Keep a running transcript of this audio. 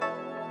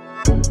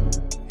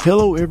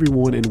Hello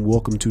everyone and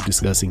welcome to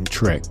Discussing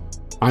Trek.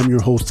 I'm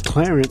your host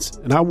Clarence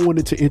and I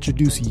wanted to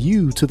introduce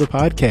you to the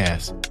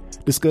podcast.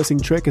 Discussing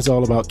Trek is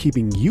all about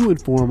keeping you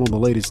informed on the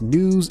latest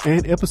news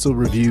and episode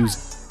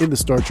reviews in the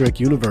Star Trek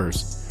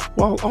universe,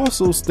 while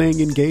also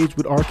staying engaged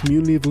with our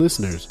community of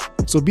listeners.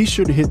 So be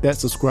sure to hit that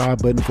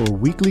subscribe button for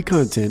weekly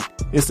content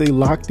and stay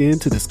locked in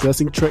to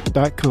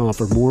discussingtrek.com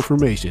for more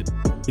information.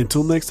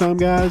 Until next time,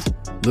 guys,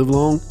 live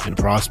long and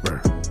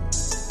prosper.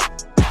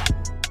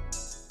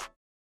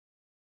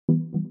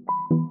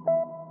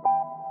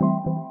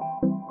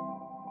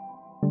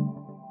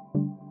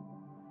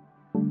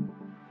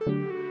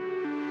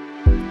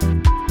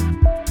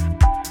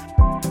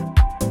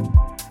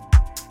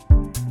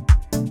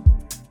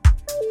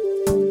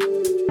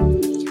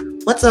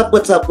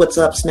 What's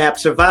up, Snap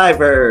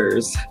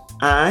survivors?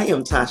 I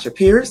am Tasha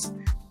Pierce.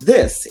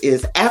 This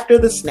is After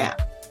the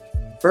Snap,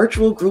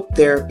 virtual group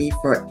therapy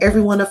for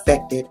everyone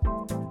affected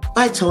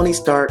by Tony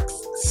Stark's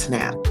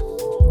Snap.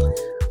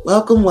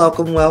 Welcome,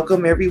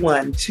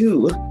 everyone,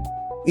 to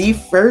the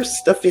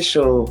first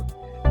official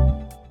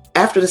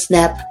After the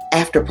Snap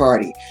after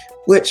party,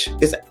 which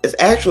is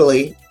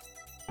actually,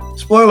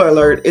 spoiler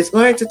alert, it's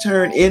going to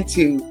turn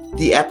into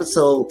the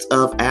episodes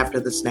of After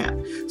the Snap.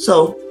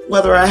 So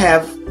whether I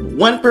have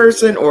one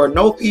person or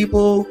no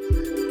people,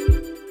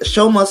 the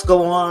show must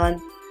go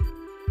on.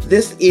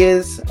 This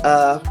is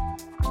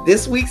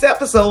this week's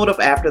episode of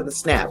After the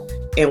Snap,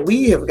 and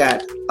we have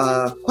got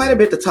quite a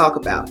bit to talk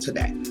about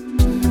today.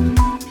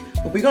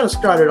 But we're going to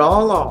start it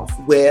all off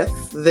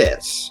with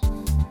this.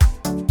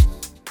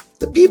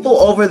 The people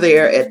over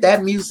there at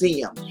that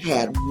museum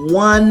had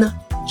one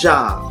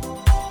job.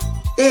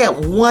 They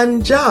had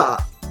one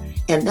job,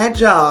 and that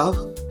job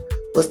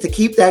was to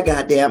keep that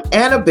goddamn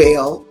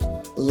Annabelle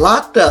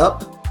locked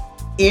up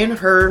in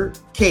her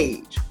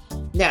cage.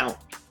 Now,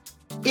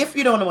 if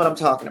you don't know what I'm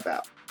talking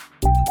about,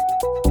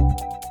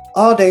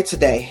 all day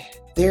today,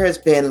 there has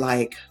been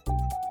like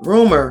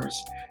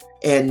rumors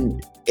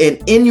and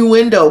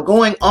innuendo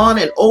going on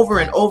and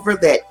over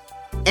that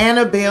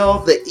Annabelle,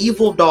 the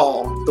evil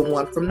doll, the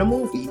one from the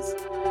movies,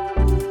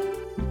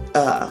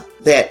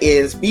 that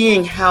is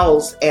being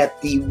housed at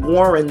the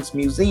Warrens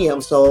Museum.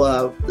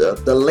 So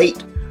the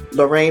late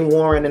Lorraine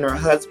Warren and her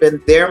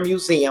husband, their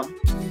museum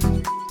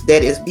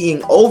that is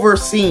being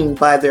overseen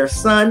by their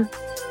son.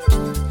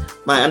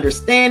 My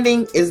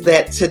understanding is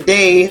that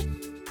today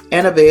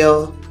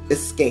Annabelle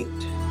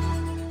escaped.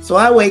 So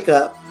I wake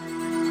up,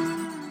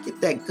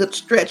 get that good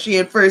stretch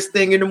in first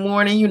thing in the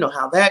morning. You know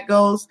how that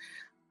goes.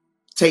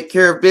 Take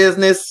care of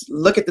business,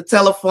 look at the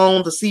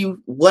telephone to see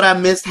what I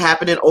missed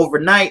happening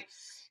overnight.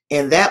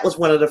 And that was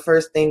one of the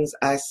first things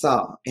I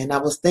saw. And I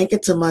was thinking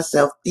to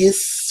myself,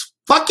 this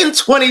fucking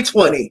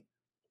 2020.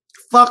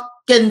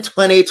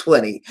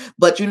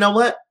 But you know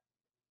what?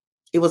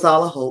 It was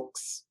all a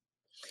hoax.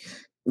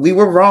 We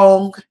were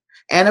wrong.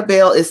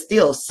 Annabelle is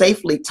still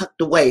safely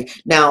tucked away.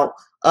 Now,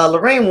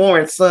 Lorraine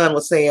Warren's son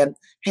was saying,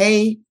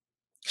 hey,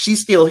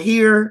 she's still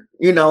here.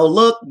 You know,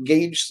 look,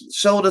 you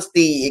showed us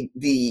the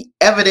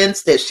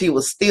evidence that she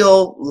was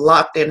still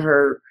locked in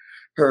her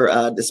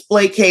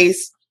display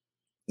case.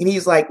 And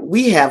he's like,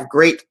 we have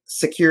great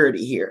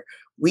security here.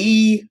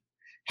 We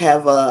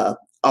have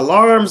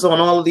alarms on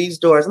all of these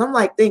doors. And I'm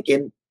like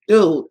thinking,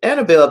 dude,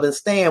 Annabelle been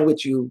staying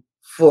with you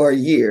for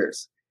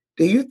years.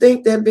 Do you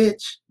think that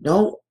bitch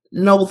don't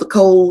know the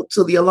code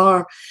to the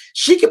alarm?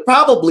 She could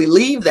probably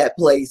leave that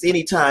place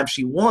anytime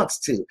she wants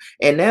to.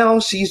 And now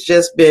she's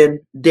just been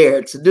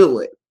dared to do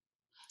it.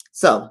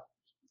 So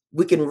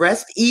we can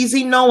rest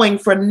easy knowing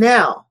for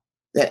now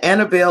that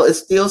Annabelle is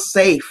still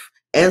safe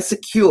and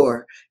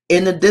secure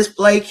in the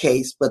display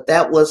case, but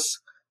that was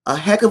a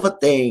heck of a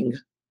thing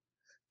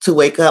to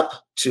wake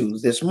up to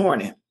this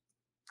morning.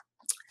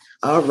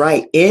 All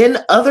right, in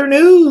other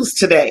news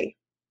today,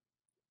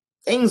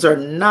 things are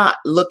not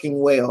looking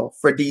well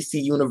for DC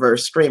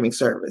Universe streaming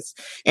service.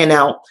 And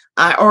now,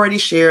 I already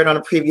shared on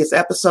a previous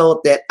episode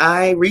that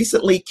I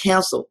recently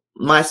canceled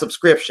my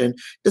subscription,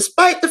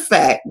 despite the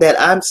fact that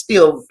I'm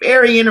still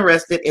very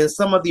interested in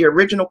some of the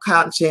original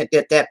content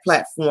that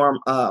platform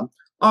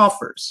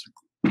offers.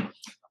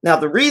 Now,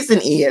 the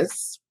reason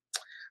is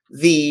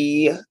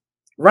the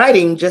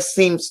writing just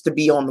seems to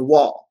be on the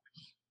wall.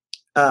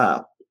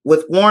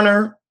 With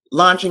Warner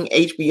launching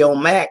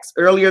HBO Max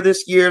earlier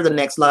this year, the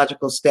next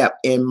logical step,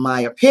 in my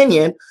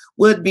opinion,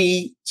 would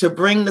be to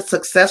bring the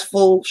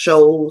successful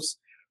shows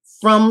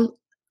from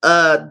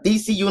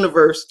DC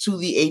Universe to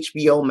the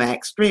HBO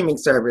Max streaming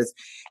service.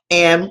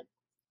 And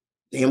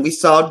then we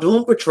saw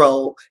Doom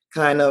Patrol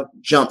kind of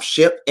jump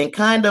ship and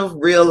kind of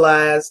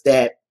realize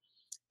that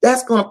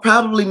that's going to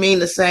probably mean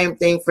the same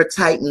thing for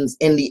Titans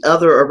and the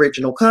other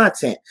original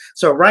content.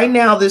 So right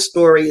now, this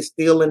story is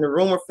still in the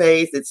rumor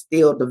phase. It's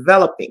still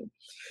developing.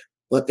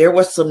 But there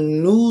were some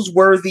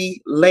newsworthy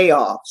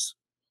layoffs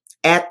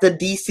at the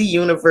DC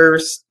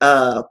Universe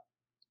in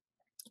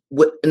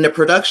the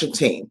production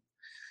team.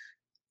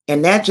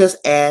 And that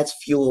just adds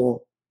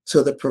fuel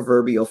to the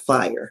proverbial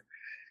fire.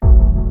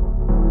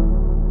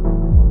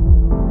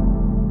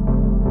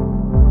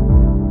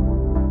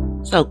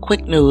 So,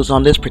 quick news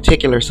on this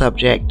particular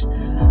subject.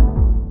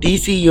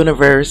 DC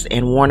Universe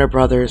and Warner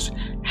Brothers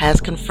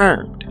has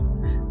confirmed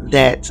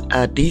that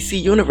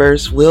DC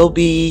Universe will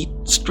be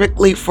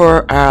strictly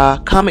for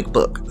comic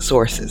book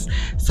sources.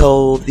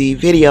 So the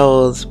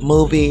videos,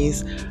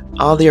 movies,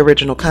 all the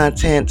original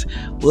content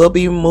will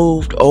be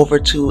moved over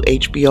to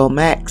HBO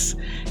Max,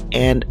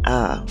 and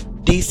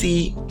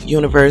DC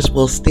Universe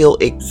will still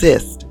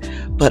exist,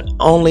 but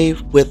only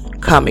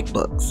with comic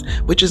books,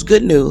 which is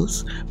good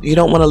news. You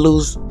don't want to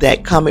lose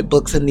that comic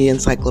books in the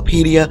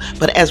encyclopedia,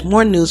 but as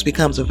more news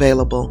becomes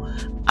available,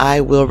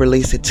 I will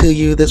release it to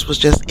you. This was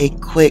just a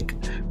quick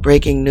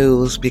breaking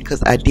news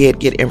because I did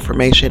get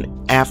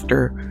information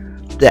after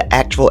the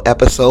actual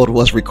episode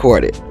was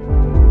recorded.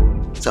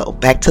 So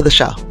back to the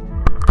show.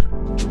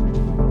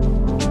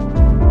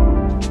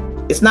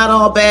 It's not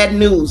all bad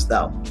news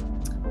though,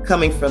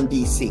 coming from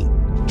DC,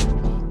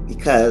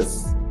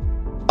 because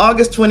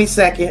August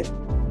 22nd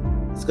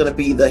is going to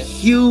be the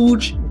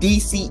huge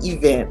DC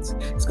event.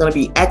 It's going to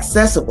be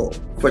accessible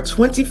for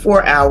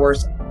 24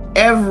 hours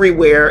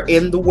everywhere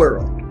in the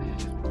world,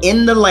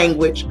 in the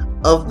language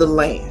of the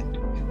land.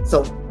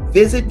 So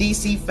visit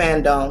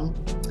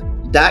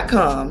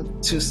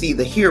DCFandom.com to see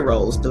the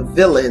heroes, the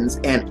villains,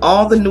 and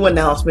all the new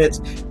announcements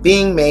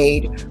being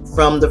made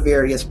from the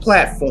various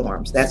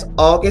platforms. That's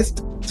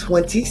August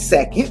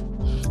 22nd.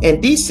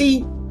 And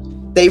DC,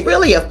 they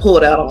really have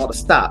pulled out all the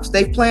stops.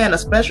 They've planned a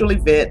special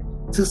event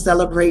to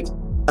celebrate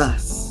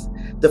us,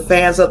 the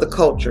fans of the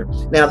culture.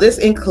 Now, this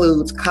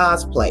includes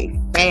cosplay,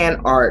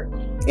 fan art,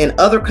 and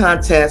other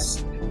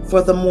contests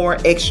for the more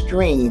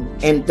extreme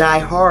and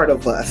die-hard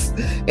of us.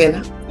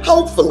 And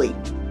hopefully,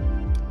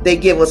 they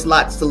give us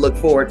lots to look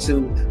forward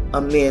to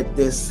amid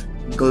this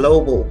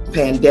global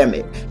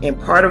pandemic. And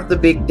part of the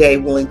big day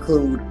will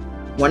include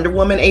Wonder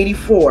Woman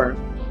 84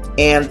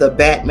 and the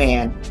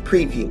Batman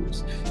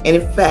previews. And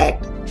in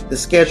fact, the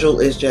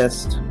schedule is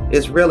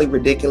really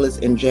ridiculous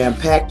and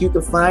jam-packed. You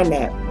can find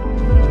that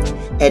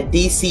at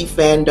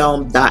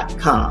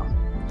DCFandom.com.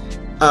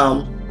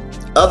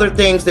 Other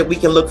things that we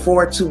can look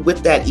forward to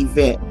with that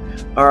event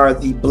are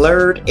the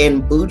Blurred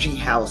and Bougie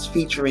House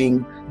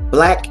featuring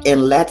Black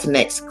and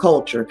Latinx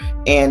culture.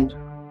 And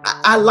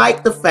I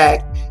like the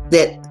fact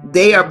that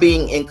they are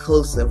being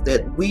inclusive,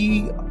 that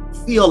we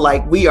feel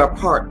like we are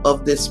part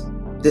of this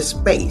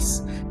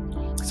space.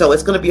 So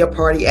it's going to be a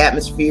party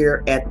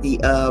atmosphere at the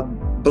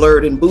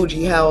Blurred and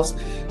Bougie House,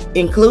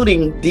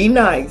 including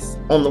D-Nice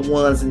on the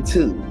ones and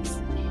twos.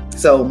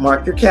 So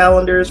mark your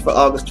calendars for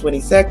August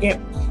 22nd.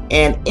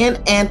 And in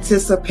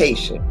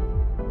anticipation,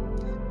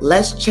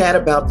 let's chat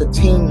about the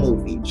teen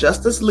movie,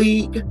 Justice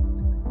League,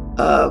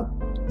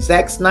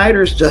 Zack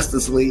Snyder's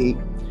Justice League,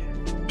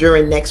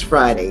 during next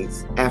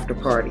Friday's after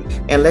party.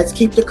 And let's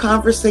keep the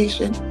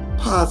conversation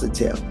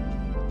positive.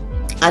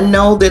 I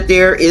know that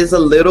there is a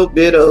little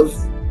bit of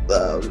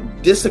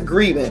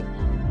disagreement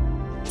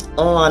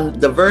on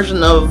the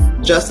version of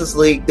Justice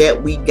League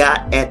that we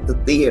got at the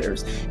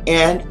theaters,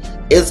 and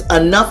it's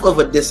enough of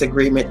a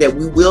disagreement that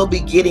we will be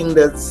getting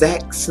the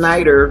Zack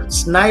Snyder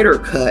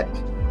cut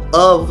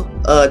of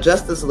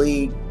Justice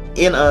League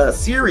in a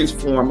series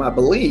form, I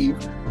believe,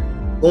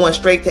 going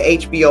straight to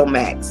HBO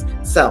Max.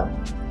 So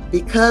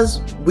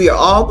because we are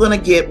all going to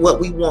get what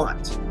we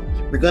want,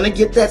 we're going to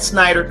get that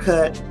Snyder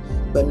cut,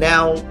 but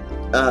now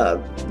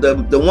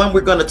the one we're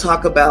going to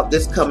talk about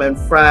this coming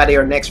Friday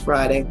or next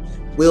Friday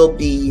will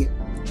be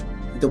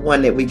the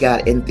one that we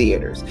got in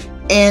theaters.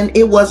 And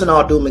it wasn't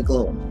all doom and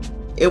gloom.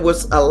 It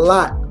was a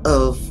lot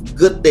of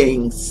good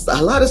things,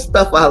 a lot of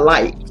stuff I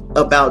liked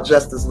about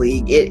Justice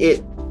League.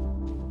 It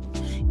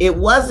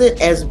wasn't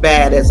as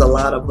bad as a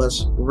lot of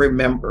us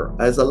remember.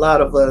 As a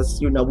lot of us,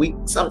 we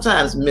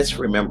sometimes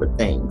misremember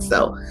things.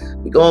 So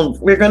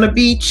we're going to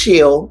be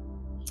chill.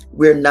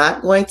 We're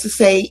not going to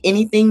say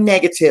anything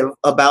negative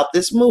about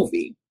this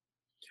movie.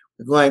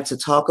 We're going to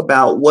talk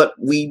about what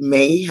we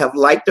may have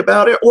liked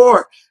about it,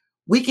 or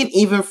we can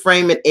even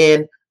frame it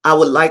in, I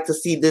would like to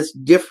see this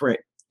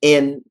different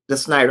in the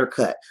Snyder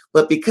cut.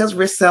 But because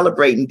we're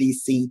celebrating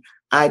DC,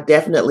 I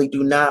definitely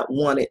do not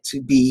want it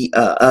to be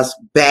us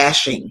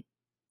bashing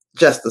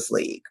Justice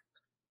League.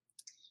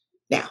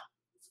 Now,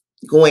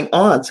 going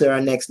on to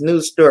our next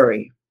news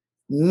story,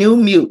 New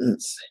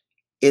Mutants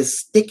is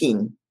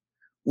sticking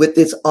with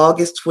its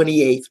August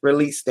 28th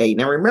release date.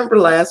 Now, remember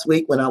last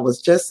week when I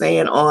was just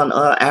saying on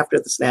After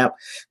the Snap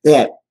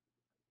that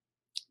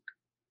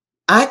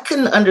I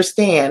couldn't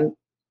understand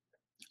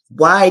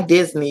why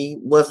Disney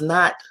was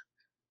not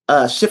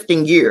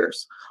shifting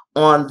gears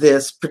on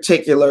this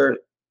particular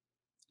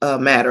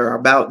matter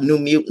about New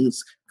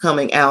Mutants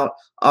coming out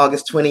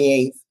August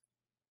 28th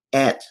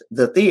at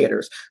the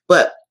theaters.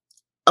 But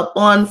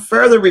upon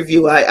further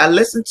review, I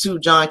listened to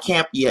John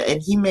Campea,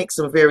 and he makes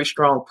some very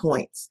strong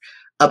points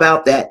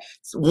about that.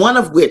 One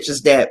of which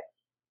is that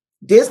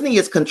Disney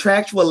is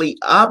contractually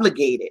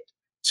obligated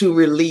to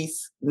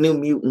release New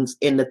Mutants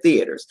in the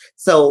theaters.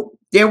 So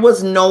there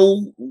was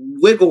no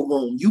wiggle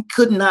room. You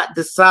could not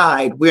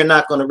decide, we're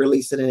not going to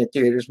release it in the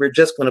theaters. We're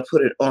just going to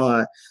put it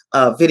on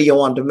video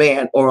on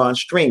demand or on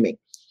streaming.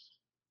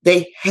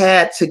 they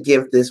had to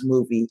give this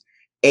movie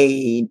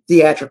a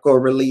theatrical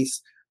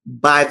release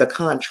by the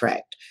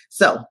contract.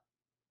 So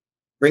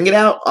bring it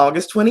out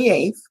August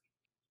 28th.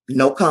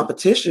 No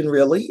competition,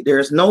 really.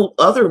 There's no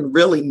other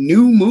really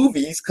new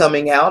movies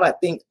coming out. I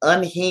think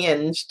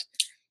Unhinged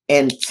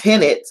and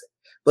Tenet,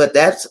 but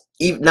that's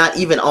not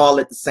even all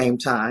at the same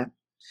time.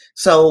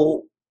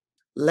 So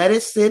let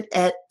it sit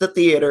at the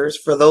theaters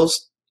for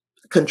those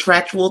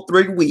contractual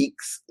 3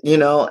 weeks,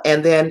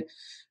 and then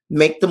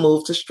make the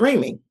move to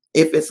streaming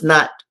if it's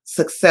not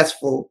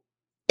successful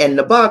in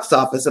the box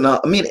office. And I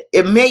mean,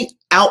 it may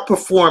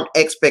outperform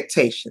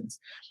expectations.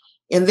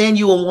 And then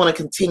you will want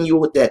to continue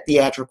with that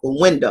theatrical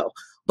window.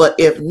 But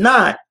if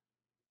not,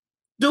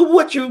 do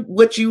what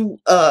you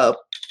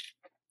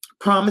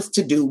promised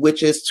to do,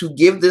 which is to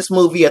give this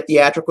movie a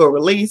theatrical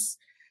release.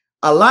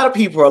 A lot of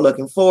people are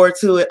looking forward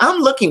to it.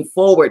 I'm looking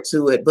forward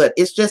to it, but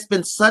it's just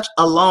been such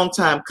a long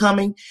time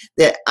coming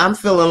that I'm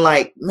feeling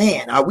like,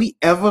 man, are we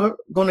ever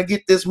going to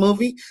get this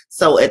movie?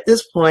 So at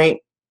this point,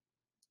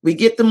 we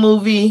get the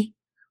movie,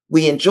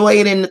 we enjoy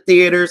it in the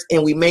theaters,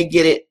 and we may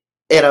get it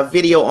at a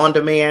video on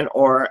demand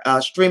or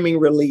a streaming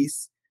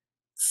release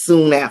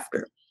soon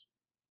after.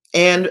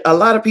 And a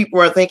lot of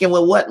people are thinking,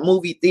 well, what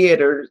movie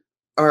theaters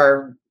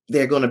are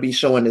they going to be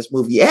showing this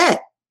movie at?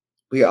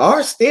 We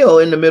are still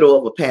in the middle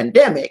of a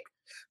pandemic.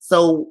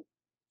 So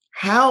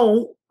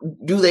how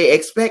do they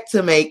expect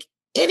to make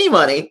any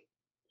money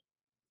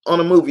on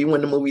a movie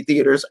when the movie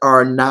theaters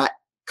are not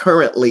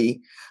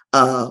currently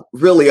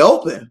really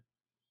open?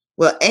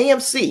 Well,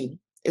 AMC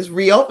is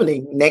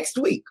reopening next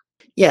week.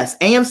 Yes,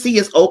 AMC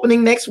is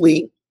opening next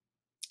week,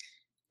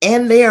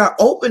 and they are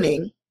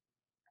opening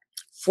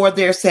for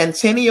their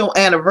centennial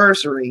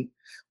anniversary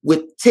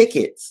with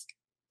tickets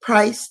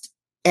priced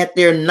at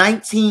their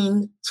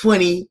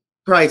 1920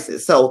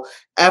 prices. So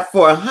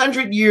for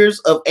 100 years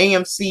of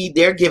AMC,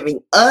 they're giving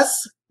us,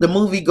 the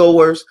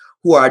moviegoers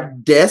who are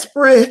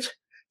desperate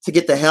to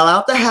get the hell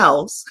out the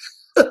house,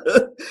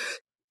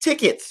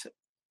 tickets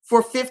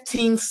for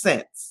 15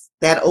 cents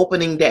that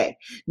opening day.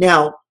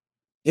 Now,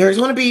 there's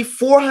going to be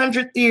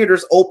 400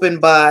 theaters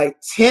open by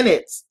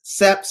Tenet's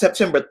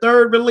September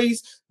 3rd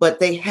release, but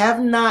they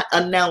have not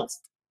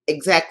announced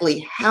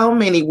exactly how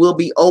many will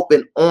be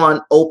open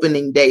on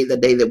opening day, the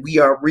day that we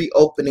are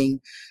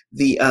reopening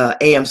the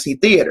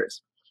AMC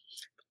theaters.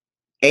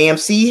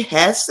 AMC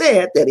has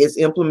said that it's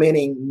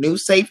implementing new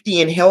safety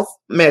and health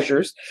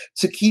measures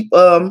to keep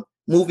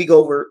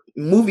moviegoers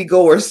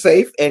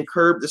safe and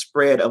curb the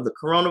spread of the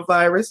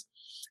coronavirus.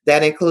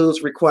 That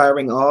includes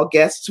requiring all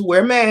guests to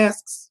wear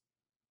masks.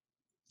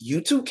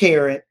 You too,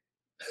 Karen.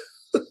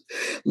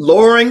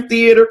 Lowering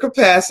theater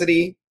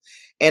capacity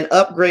and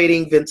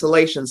upgrading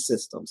ventilation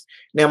systems.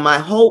 Now, my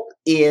hope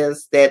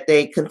is that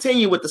they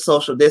continue with the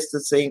social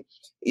distancing,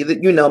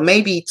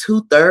 maybe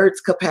 2/3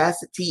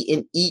 capacity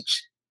in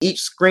each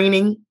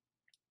screening.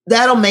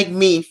 That'll make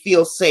me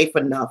feel safe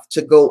enough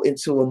to go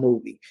into a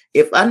movie.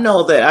 If I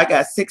know that I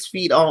got 6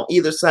 feet on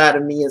either side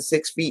of me and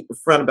 6 feet in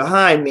front and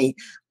behind me,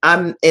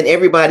 and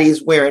everybody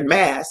is wearing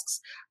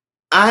masks,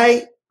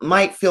 I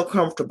might feel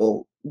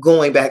comfortable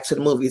going back to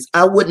the movies.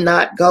 I would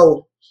not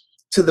go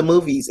to the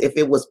movies if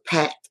it was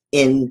packed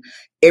and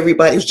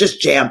everybody was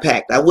just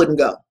jam-packed. I wouldn't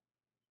go.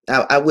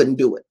 I wouldn't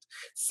do it.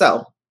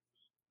 So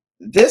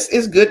this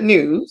is good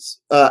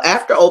news.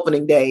 After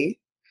opening day,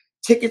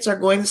 tickets are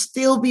going to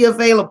still be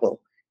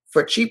available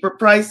for cheaper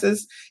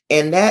prices,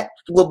 and that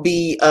will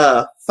be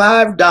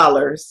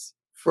 $5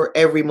 for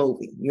every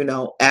movie,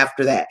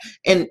 after that.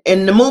 And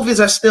the movies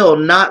are still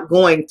not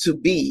going to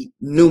be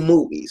new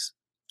movies.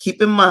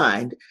 Keep in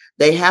mind,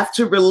 they have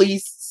to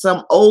release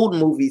some old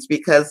movies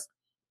because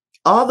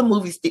all the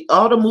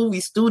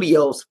movie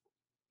studios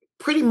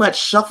pretty much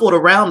shuffled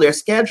around their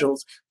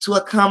schedules to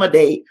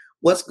accommodate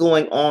what's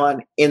going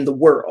on in the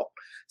world.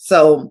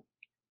 So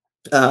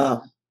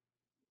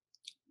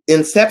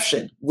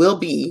Inception will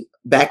be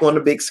back on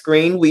the big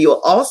screen. We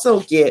will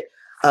also get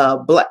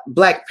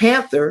Black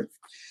Panther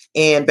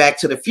and Back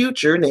to the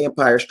Future and The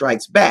Empire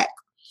Strikes Back.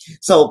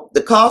 So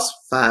the cost,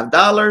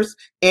 $5,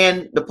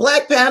 and the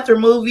Black Panther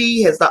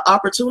movie has the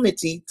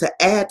opportunity to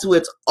add to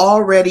its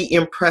already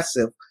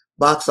impressive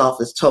box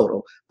office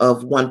total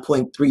of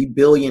 $1.3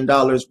 billion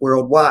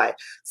worldwide.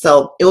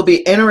 So it will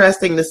be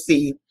interesting to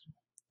see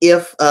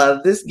if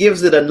this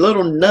gives it a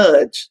little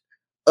nudge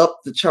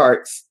up the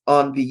charts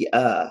on the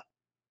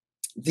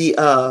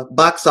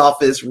box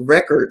office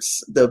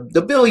records, the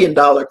 $1 billion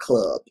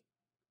club.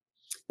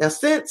 Now,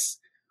 since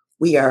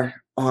we are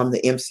on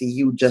the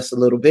MCU just a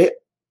little bit,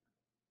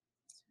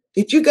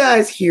 did you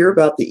guys hear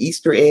about the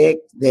Easter egg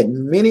that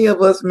many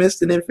of us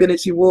missed in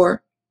Infinity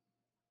War?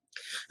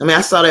 I mean,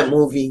 I saw that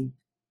movie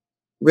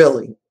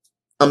really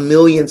a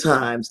million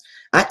times.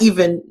 I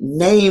even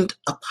named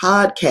a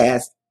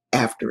podcast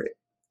after it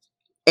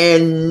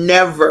and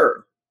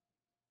never,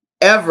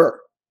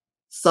 ever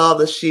saw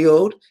the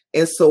shield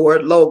and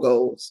sword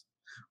logos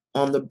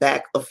on the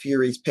back of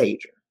Fury's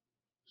pager.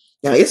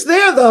 Now, it's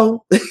there,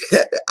 though.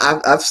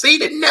 I've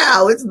seen it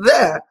now. It's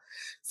there.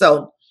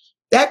 So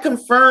That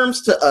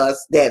confirms to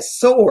us that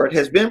Sword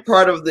has been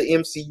part of the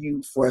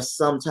MCU for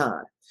some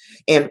time.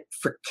 And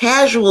for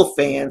casual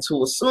fans who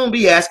will soon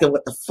be asking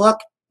what the fuck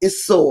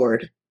is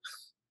Sword,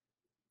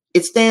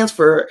 it stands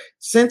for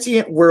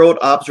Sentient World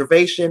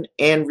Observation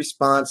and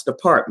Response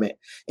Department.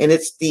 And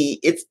it's the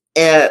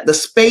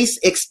space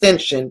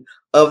extension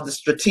of the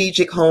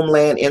Strategic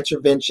Homeland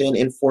Intervention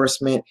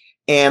Enforcement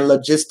and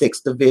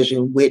Logistics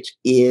Division, which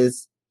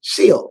is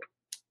SHIELD.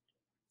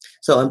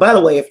 So, and by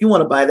the way, if you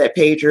want to buy that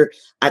pager,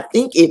 I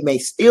think it may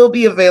still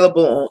be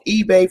available on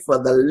eBay for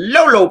the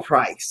low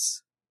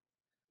price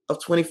of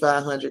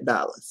 $2,500.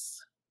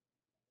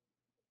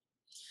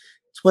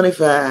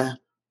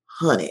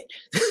 $2,500.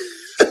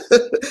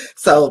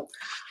 So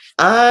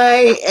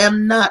I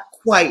am not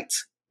quite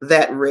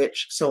that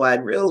rich, so I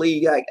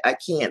really I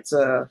can't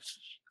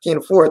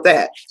afford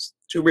that. It's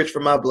too rich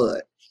for my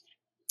blood.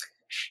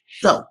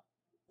 So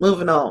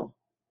moving on,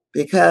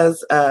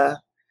 because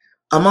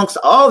amongst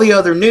all the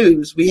other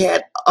news, we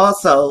had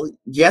also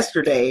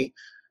yesterday,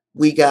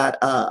 we got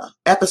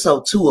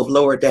episode 2 of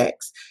Lower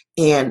Decks.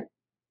 And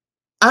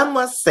I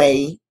must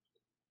say,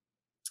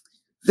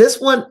 this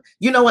one,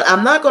 you know what,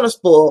 I'm not going to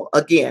spoil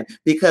again,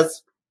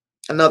 because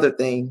another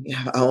thing,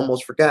 I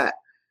almost forgot.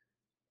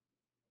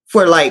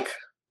 For like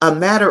a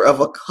matter of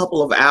a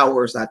couple of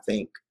hours, I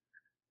think,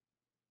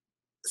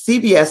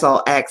 CBS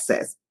All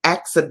Access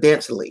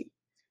accidentally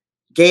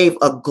gave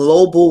a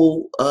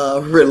global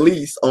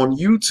release on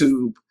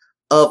YouTube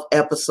of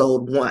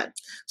episode 1.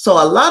 So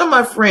a lot of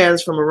my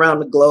friends from around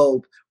the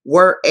globe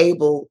were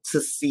able to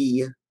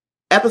see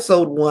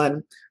episode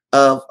 1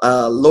 of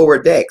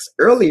Lower Decks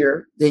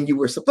earlier than you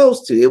were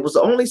supposed to. It was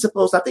only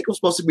supposed, I think it was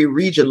supposed to be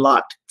region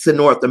locked to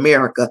North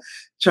America,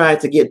 trying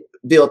to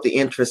build the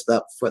interest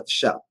up for the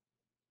show.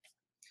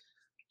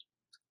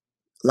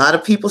 A lot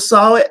of people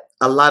saw it.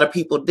 A lot of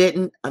people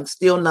didn't. I'm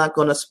still not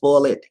going to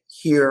spoil it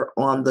here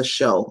on the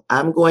show.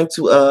 I'm going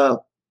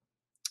to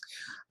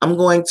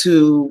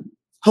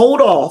hold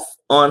off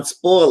on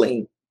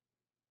spoiling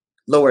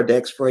Lower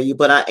Decks for you,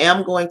 but I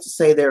am going to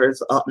say there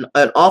is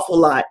an awful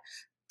lot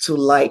to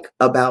like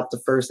about the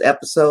first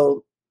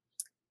episode.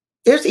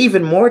 There's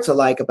even more to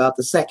like about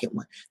the second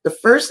one. The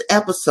first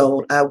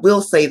episode, I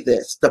will say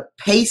this, the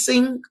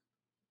pacing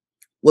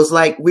was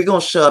like, we're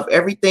going to shove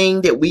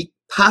everything that we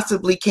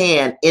possibly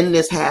can in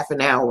this half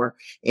an hour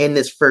in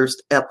this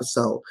first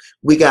episode.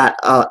 We got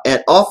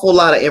an awful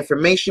lot of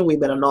information. We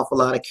met an awful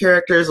lot of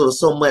characters. There was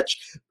so much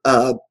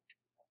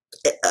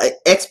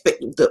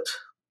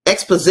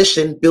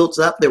exposition built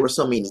up. There were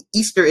so many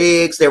Easter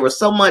eggs. There was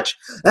so much,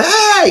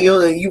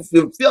 you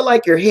feel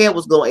like your head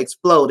was going to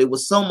explode. It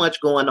was so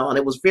much going on.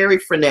 It was very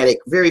frenetic,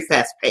 very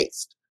fast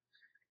paced.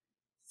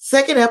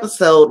 Second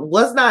episode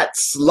was not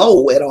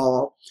slow at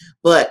all,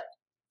 but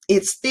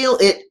it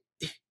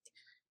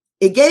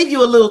gave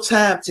you a little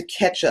time to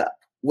catch up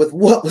with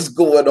what was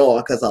going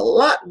on, because a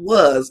lot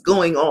was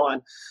going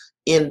on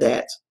in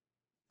that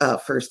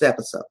first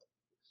episode.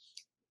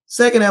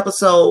 Second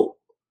episode,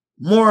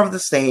 more of the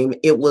same.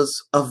 It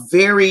was a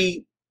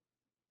very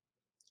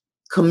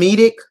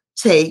comedic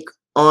take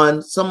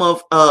on some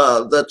of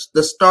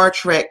the Star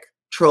Trek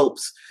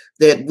tropes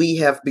that we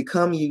have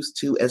become used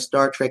to as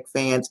Star Trek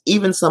fans,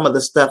 even some of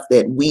the stuff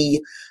that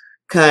we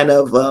kind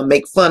of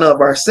make fun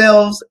of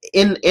ourselves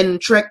in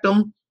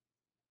Trekdom.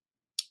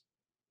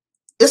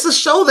 It's a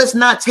show that's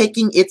not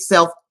taking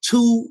itself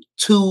too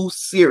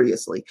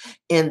seriously.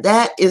 And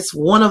that is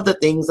one of the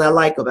things I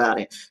like about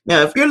it.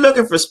 Now, if you're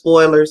looking for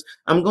spoilers,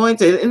 I'm going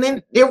to, and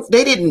then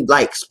they didn't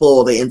like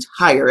spoil the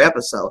entire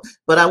episode,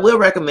 but I will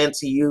recommend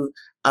to you,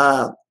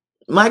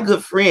 my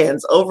good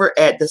friends over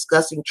at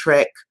Discussing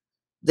Trek.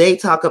 They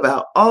talk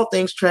about all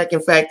things Trek.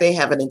 In fact, they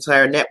have an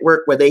entire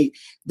network where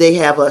they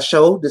have a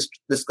show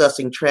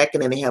discussing Trek,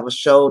 and then they have a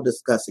show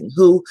discussing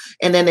Who,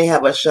 and then they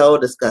have a show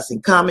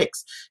discussing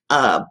comics.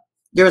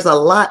 There's a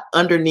lot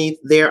underneath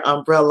their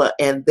umbrella,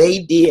 and they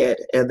did.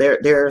 And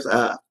there's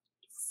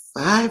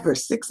 5 or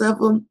 6 of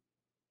them.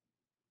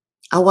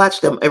 I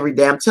watch them every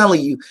day. I'm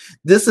telling you,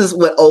 this is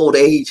what old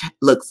age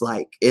looks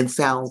like and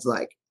sounds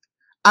like.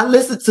 I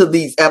listen to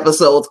these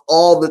episodes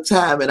all the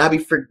time, and I be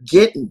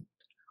forgetting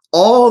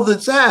all the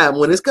time.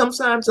 When it comes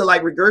time to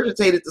like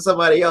regurgitate it to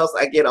somebody else,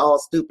 I get all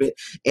stupid.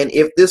 And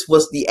if this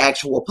was the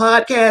actual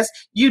podcast,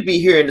 you'd be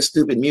hearing the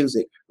stupid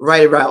music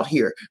right around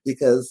here,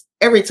 because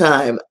every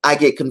time I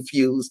get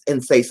confused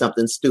and say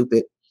something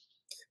stupid,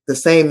 the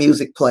same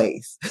music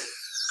plays.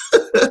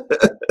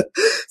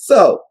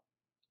 So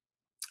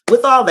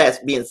with all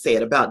that being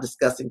said about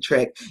Discussing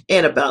Trek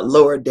and about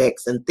Lower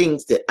Decks and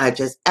things that I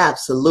just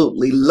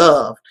absolutely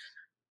love,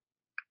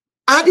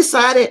 I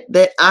decided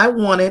that I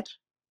wanted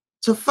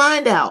to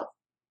find out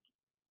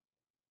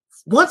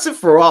once and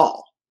for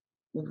all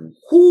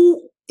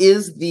who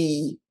is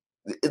the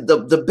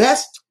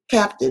best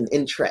captain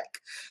in Trek.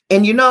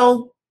 And you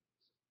know,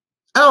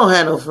 I don't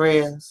have no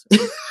friends.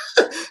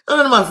 None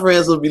of my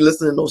friends will be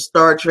listening to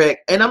Star Trek,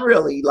 and I'm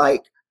really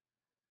like,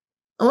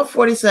 I'm a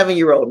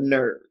 47-year-old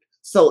nerd.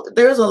 So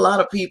there's a lot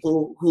of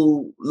people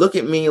who look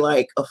at me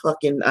like a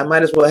fucking, I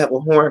might as well have a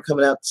horn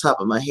coming out the top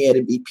of my head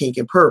and be pink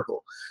and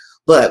purple.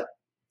 But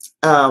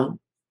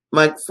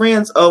my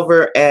friends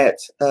over at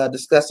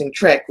Discussing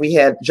Trek, we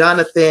had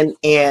Jonathan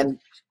and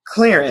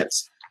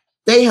Clarence.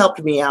 They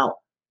helped me out.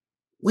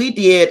 We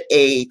did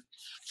a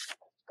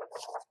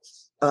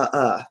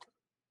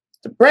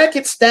the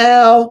bracket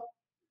style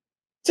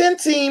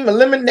 10-team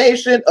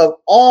elimination of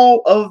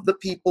all of the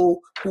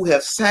people who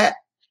have sat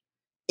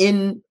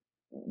in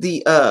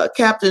the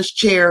captain's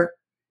chair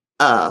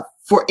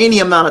for any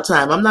amount of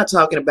time. I'm not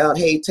talking about,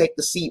 hey, take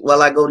the seat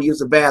while I go to use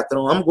the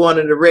bathroom. I'm going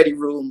to the ready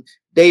room.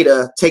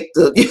 Data, take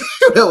the,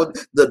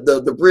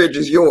 the bridge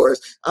is yours.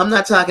 I'm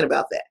not talking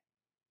about that.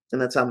 I'm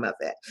not talking about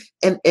that.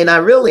 And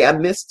I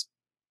missed,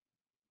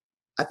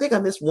 I think I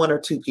missed one or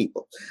two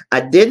people. I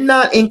did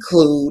not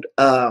include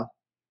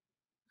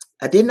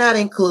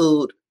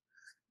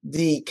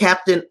the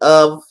captain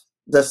of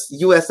the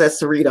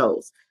USS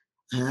Cerritos.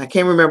 I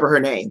can't remember her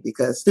name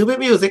because stupid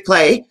music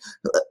played.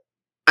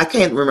 I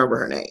can't remember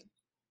her name.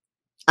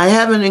 I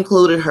haven't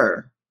included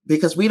her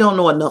because we don't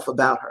know enough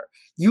about her.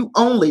 You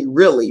only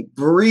really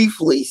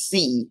briefly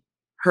see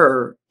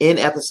her in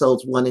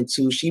episodes 1 and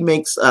 2. She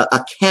makes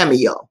a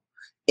cameo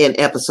in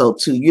episode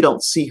 2. You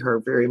don't see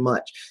her very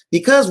much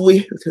because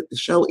the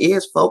show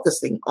is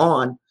focusing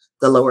on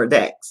the lower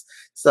decks.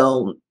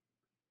 So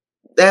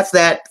that's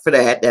that for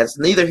that. That's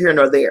neither here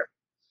nor there.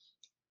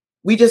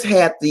 We just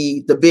had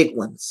the big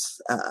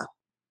ones.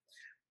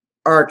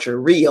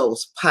 Archer,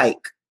 Rios,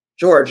 Pike,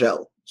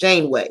 Georgiou,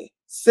 Janeway,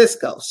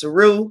 Sisko,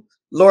 Saru,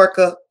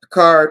 Lorca,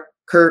 Picard,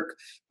 Kirk,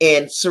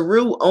 and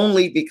Saru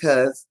only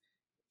because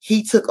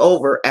he took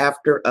over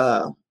after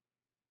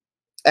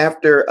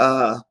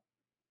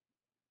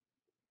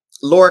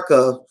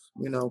Lorca,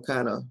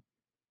 kind of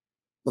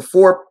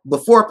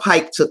before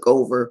Pike took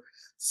over.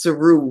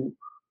 Saru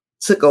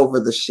took over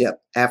the ship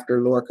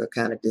after Lorca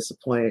kind of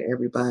disappointed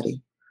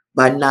everybody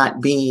by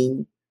not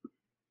being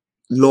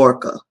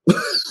Lorca.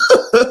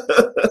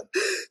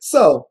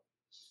 So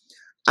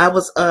I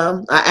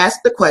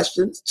asked the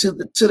questions to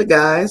the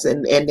guys,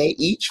 and they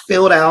each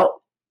filled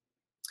out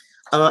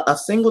a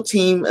single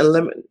team,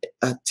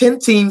 a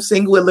 10-team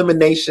single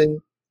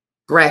elimination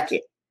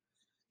bracket.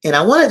 And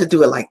I wanted to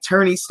do it like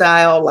tourney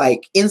style,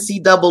 like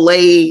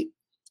NCAA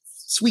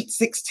Sweet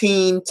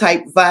 16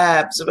 type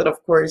vibes. But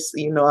of course,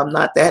 I'm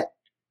not that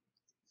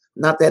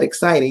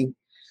exciting,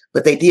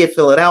 but they did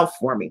fill it out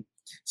for me.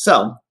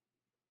 So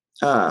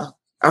our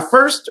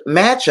first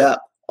matchup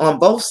on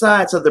both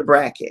sides of the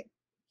bracket.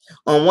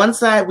 On one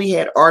side, we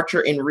had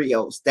Archer and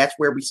Rios. That's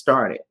where we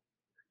started.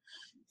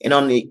 And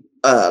on the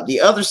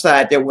other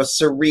side, there was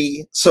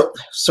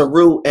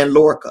Saru and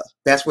Lorca.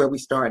 That's where we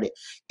started.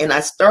 And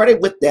I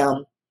started with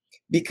them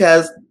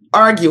because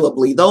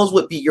arguably those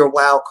would be your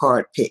wild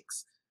card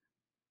picks.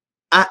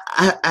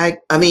 I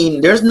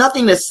mean, there's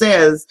nothing that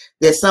says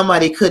that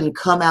somebody couldn't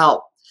come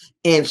out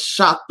and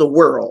shock the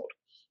world,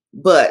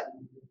 but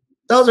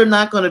those are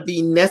not going to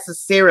be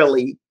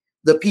necessarily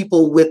the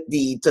people with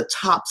the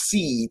top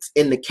seeds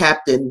in the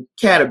captain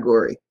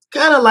category,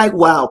 kind of like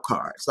wild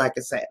cards, like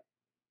I said.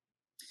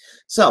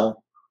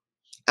 So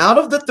out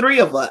of the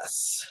three of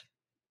us,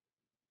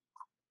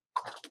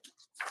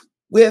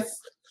 with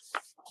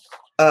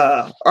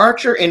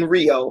Archer and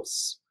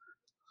Rios,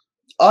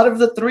 out of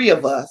the three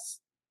of us,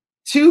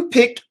 2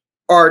 picked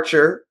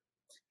Archer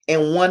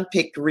and 1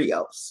 picked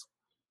Rios.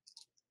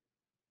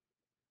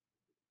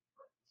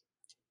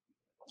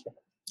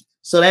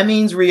 So that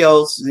means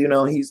Rios,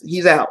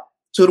 he's out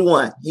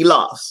 2-1. He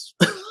lost.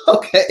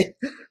 Okay.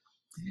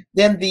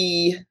 Then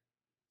the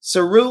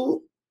Saru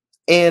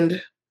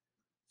and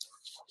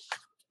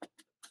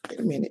wait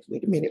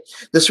a minute.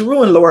 The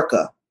Saru and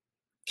Lorca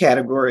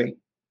category.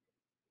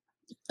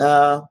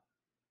 I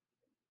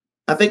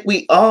think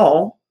we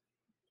all.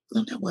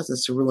 No, that wasn't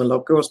Saru and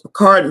Lorca. It was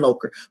Picard and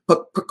Lorca.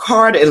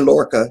 Picard and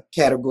Lorca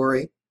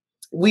category.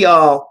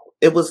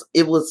 It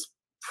was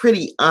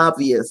pretty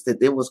obvious that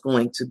there was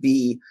going to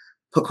be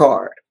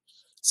Picard.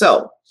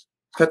 So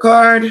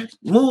Picard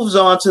moves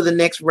on to the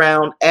next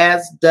round,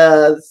 as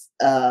does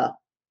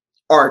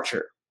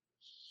Archer.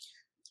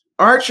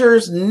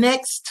 Archer's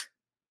next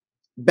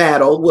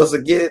battle was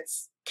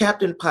against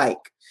Captain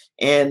Pike,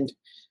 and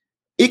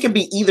it can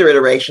be either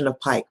iteration of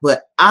Pike,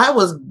 but I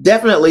was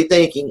definitely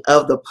thinking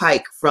of the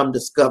Pike from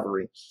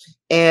Discovery.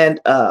 And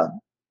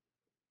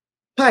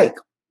Pike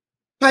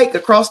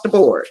across the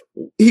board,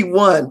 he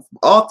won.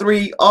 All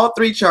three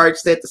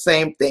charts said the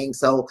same thing.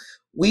 So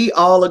we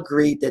all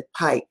agreed that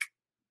Pike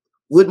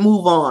would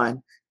move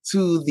on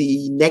to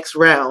the next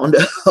round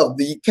of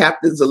the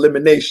captain's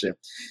elimination.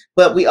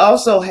 But we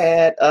also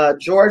had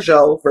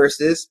Georgiou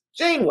versus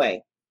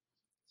Janeway.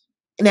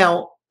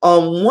 Now,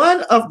 on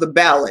one of the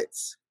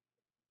ballots,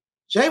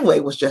 Janeway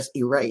was just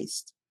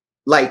erased.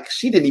 Like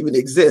she didn't even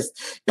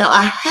exist. Now,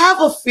 I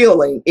have a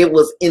feeling it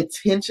was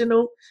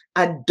intentional.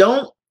 I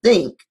don't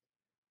think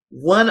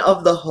one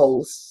of the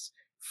hosts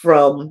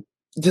from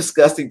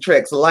Discussing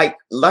Treks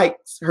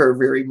likes her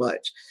very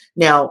much.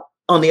 Now,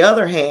 on the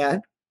other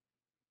hand,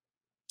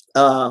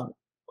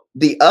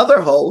 The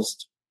other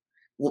host,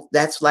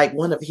 that's like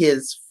one of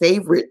his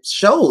favorite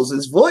shows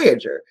is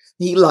Voyager.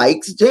 He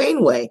likes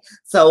Janeway.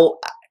 So,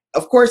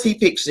 of course, he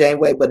picks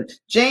Janeway, but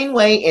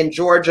Janeway and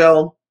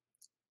Georgiou,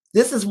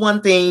 this is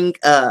one thing,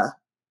 the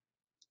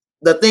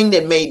thing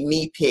that made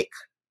me pick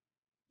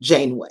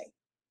Janeway,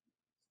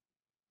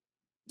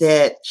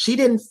 that she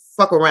didn't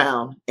fuck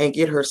around and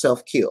get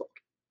herself killed.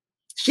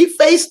 She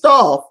faced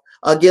off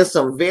against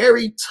some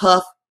very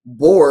tough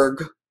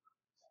Borg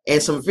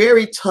and some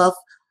very tough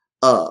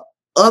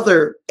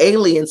other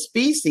alien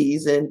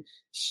species, and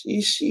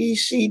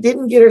she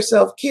didn't get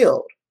herself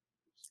killed.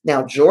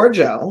 Now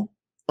Georgiou,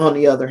 on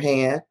the other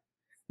hand,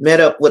 met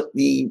up with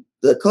the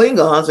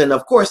Klingons, and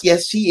of course,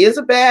 yes, she is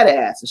a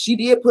badass. She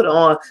did put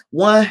on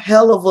one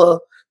hell of a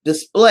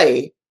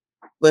display,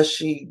 but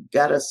she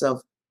got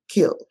herself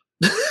killed.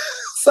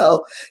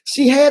 So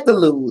she had to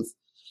lose.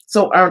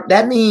 So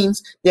that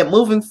means that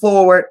moving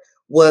forward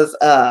was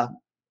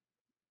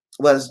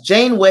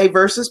Janeway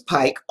versus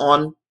Pike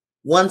on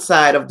one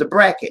side of the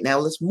bracket. Now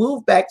let's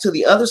move back to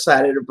the other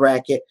side of the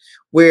bracket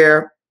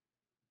where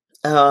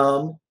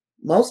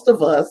most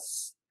of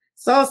us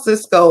saw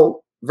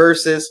Sisko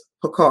versus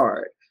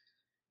Picard.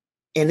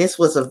 And this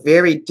was a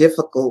very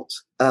difficult,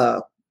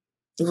 it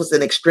was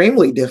an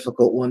extremely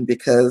difficult one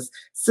because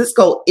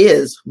Sisko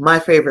is my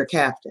favorite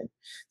captain.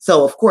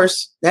 So of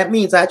course, that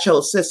means I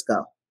chose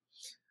Sisko.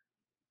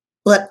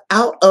 But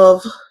out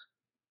of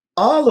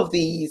all of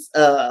these,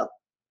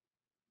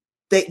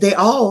 they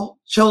all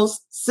chose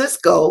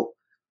Sisko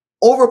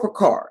over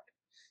Picard.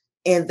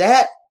 And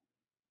that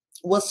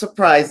was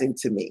surprising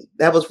to me.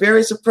 That was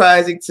very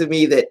surprising to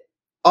me that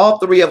all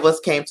three of us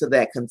came to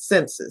that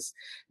consensus.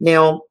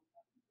 Now,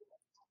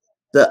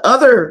 the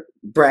other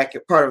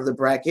bracket, part of the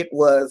bracket,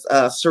 was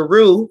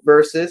Saru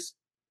versus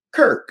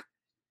Kirk.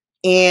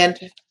 And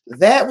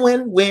that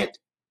one went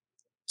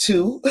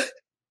 2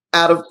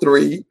 out of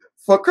 3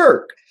 for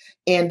Kirk.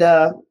 And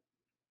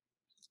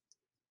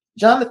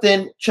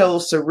Jonathan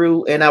chose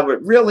Saru, and I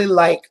would really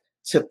like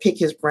to pick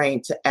his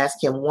brain to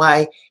ask him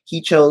why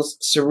he chose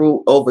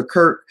Saru over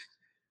Kirk.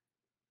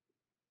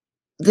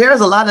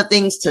 There's a lot of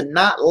things to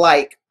not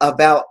like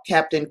about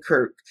Captain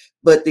Kirk,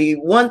 but the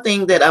one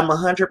thing that I'm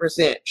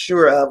 100%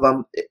 sure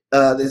of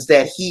is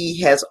that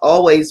he has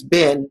always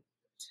been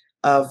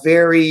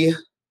very,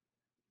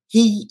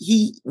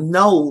 he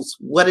knows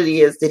what it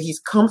is that he's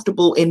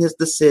comfortable in his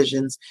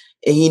decisions,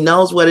 and he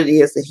knows what it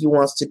is that he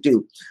wants to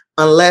do.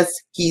 Unless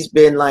he's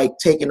been like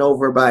taken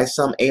over by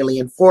some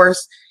alien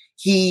force,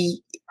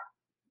 he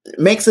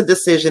makes a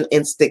decision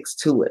and sticks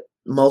to it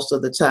most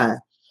of the time.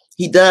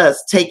 He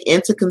does take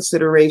into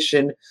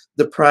consideration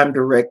the Prime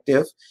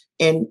Directive,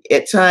 and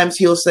at times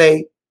he'll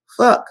say,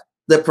 fuck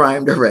the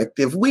Prime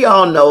Directive. We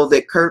all know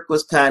that Kirk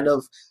was kind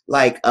of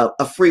like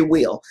a free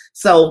will.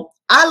 So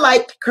I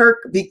liked Kirk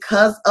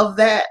because of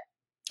that,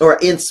 or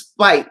in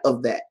spite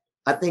of that.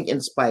 I think in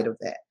spite of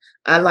that.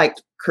 I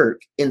liked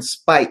Kirk in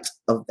spite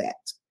of that.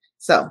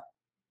 So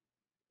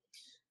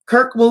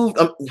Kirk moved,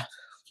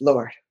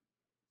 Lord.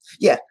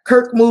 Yeah,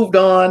 Kirk moved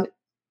on,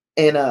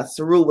 and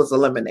Saru was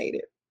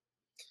eliminated.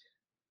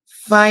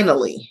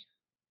 Finally,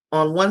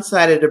 on one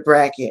side of the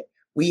bracket,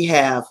 we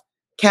have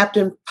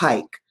Captain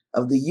Pike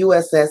of the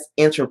USS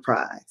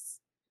Enterprise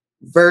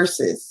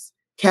versus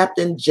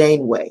Captain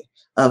Janeway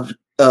of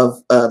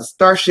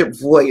Starship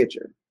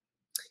Voyager.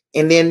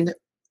 And then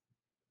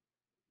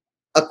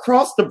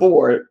across the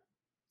board,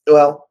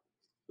 well,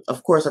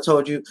 of course, I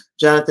told you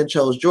Jonathan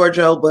chose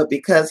Georgiou, but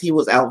because he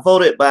was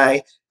outvoted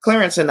by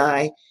Clarence and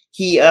I,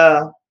 he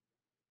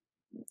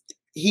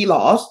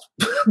lost.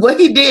 But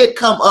he did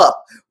come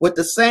up with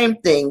the same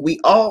thing. We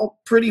all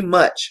pretty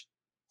much,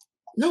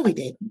 no, we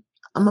didn't.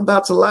 I'm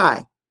about to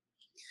lie.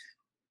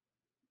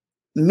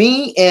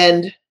 Me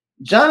and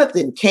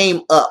Jonathan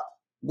came up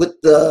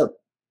with the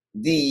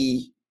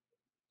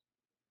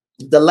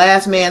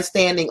last man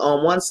standing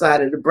on one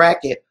side of the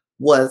bracket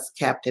was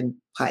Captain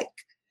Pike.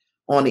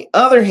 On the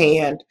other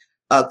hand,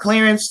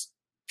 Clarence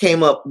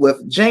came up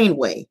with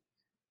Janeway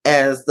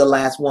as the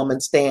last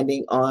woman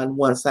standing on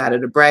one side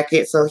of the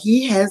bracket. So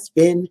he has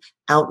been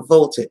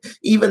outvoted.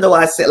 Even though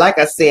I said,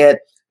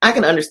 I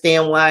can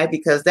understand why,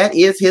 because that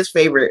is his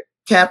favorite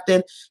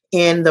captain.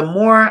 And the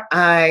more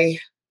I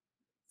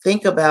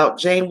think about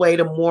Janeway,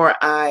 the more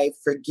I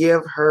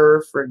forgive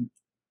her for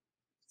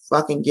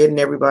fucking getting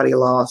everybody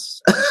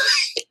lost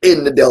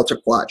in the Delta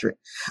Quadrant.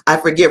 I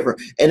forgive her.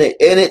 And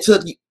it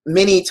took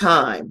many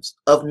times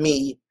of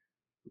me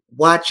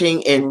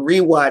watching and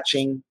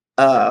rewatching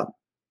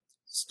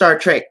Star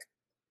Trek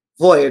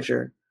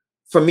Voyager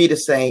for me to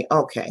say,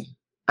 okay,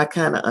 I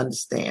kind of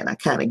understand. I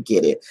kind of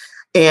get it.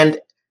 And,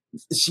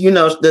 you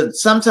know,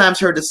 sometimes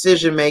her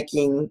decision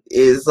making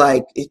is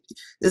like,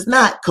 it's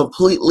not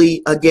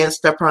completely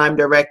against the Prime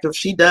Directive.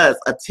 She does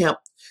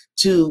attempt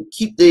to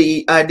keep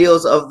the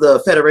ideals of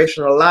the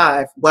Federation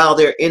alive while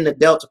they're in the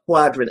Delta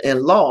Quadrant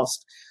and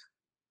lost.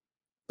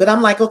 But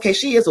I'm like, okay,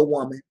 she is a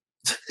woman.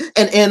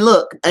 and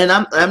look, and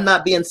I'm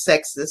not being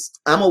sexist.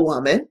 I'm a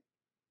woman,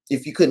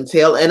 if you couldn't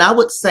tell. And I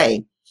would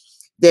say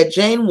that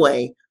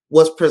Janeway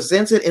was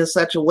presented in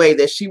such a way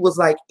that she was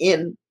like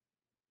in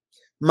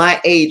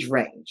my age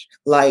range.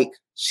 Like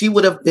she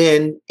would have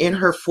been in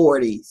her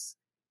 40s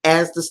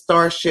as the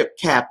starship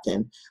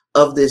captain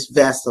of this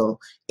vessel.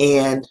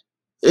 And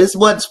this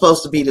wasn't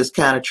supposed to be this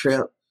kind of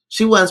trip.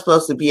 She wasn't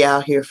supposed to be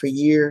out here for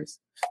years.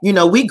 You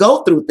know, we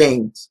go through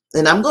things,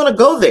 and I'm going to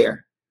go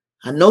there.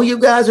 I know you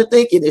guys are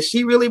thinking, is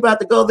she really about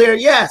to go there?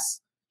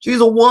 Yes,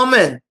 she's a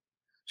woman.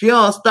 She's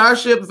on a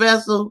starship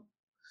vessel.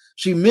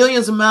 She's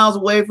millions of miles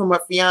away from her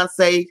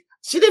fiance.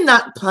 She did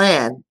not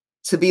plan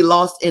to be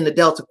lost in the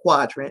Delta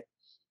Quadrant.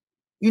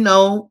 You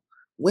know,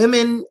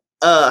 women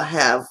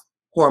have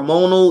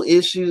hormonal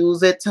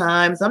issues at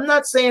times. I'm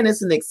not saying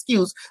it's an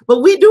excuse,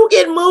 but we do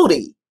get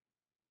moody.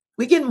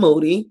 We get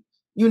moody,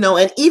 you know,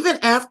 and even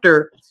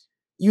after,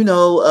 you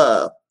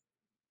know,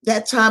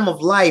 that time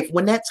of life,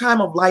 when that time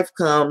of life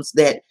comes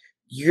that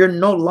you're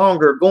no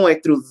longer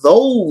going through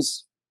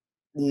those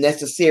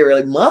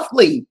necessarily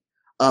monthly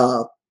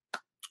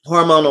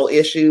hormonal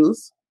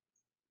issues,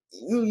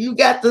 you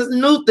got this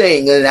new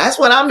thing, and that's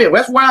what I'm in.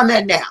 That's where I'm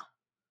at now.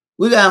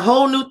 We got a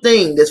whole new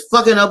thing that's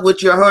fucking up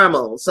with your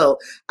hormones. So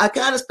I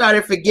kind of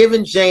started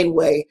forgiving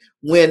Janeway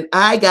when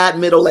I got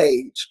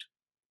middle-aged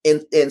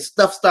and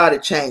stuff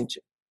started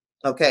changing.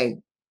 Okay.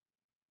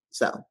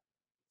 So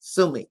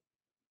sue me.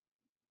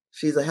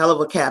 She's a hell of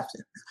a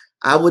captain.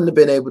 I wouldn't have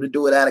been able to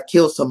do it. I'd have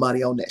killed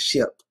somebody on that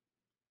ship.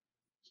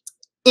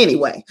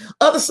 Anyway,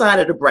 other side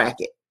of the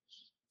bracket.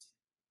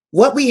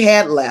 What we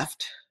had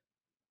left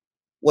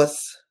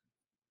was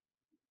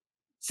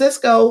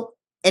Sisko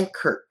and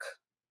Kirk.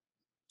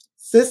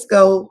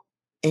 Sisko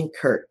and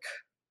Kirk.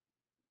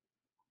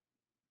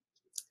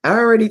 I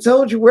already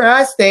told you where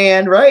I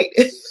stand, right?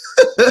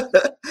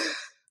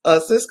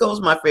 Sisko's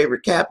my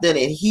favorite captain,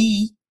 and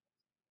he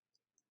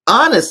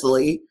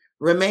honestly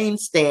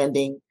remains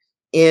standing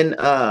in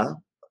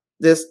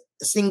this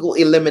single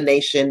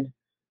elimination.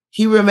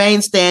 He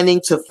remains standing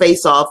to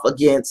face off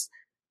against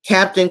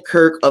Captain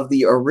Kirk of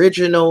the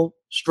original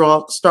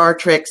Star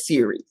Trek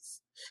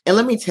series. And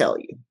let me tell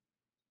you,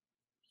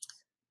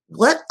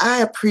 what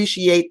I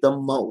appreciate the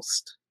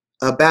most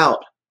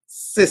about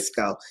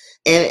Sisko,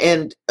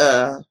 and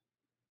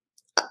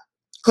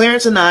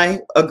Clarence and I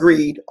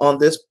agreed on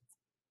this.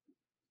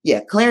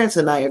 Yeah, Clarence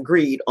and I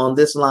agreed on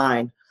this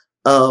line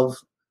of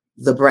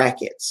the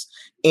brackets.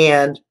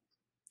 And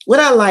what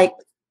I like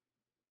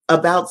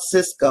about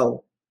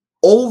Sisko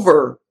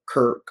over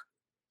Kirk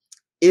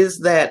is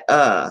that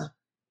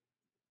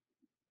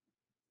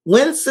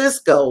when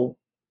Sisko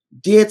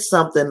did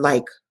something,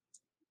 like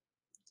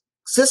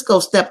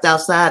Sisko stepped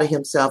outside of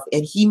himself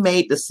and he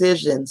made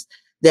decisions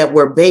that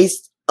were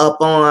based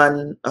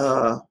upon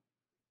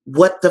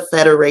what the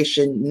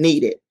Federation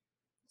needed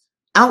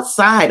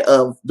outside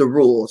of the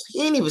rules. He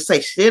didn't even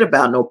say shit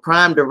about no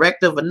prime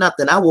directive or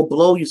nothing. I will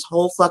blow his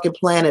whole fucking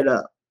planet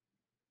up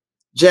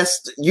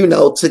just, you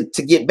know, to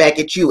get back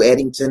at you,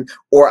 Eddington,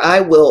 or I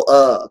will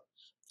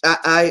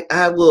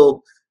I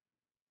will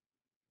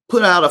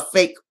put out a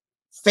fake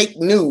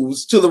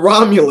news to the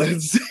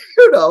Romulans,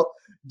 you know,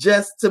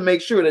 just to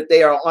make sure that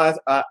they are on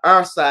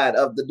our side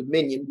of the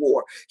Dominion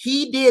War.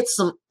 He did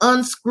some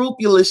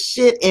unscrupulous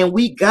shit, and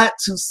we got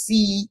to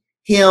see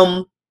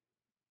him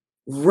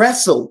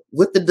wrestle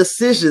with the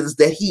decisions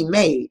that he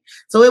made.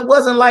 So it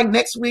wasn't like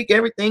next week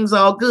everything's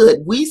all good.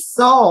 We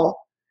saw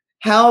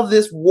how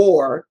this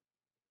war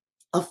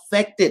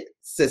affected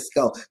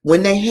Sisko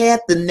when they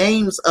had the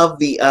names of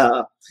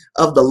the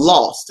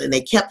lost, and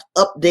they kept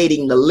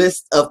updating the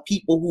list of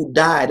people who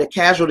died, the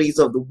casualties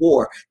of the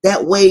war.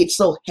 That weighed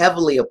so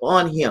heavily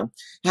upon him.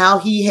 How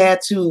he had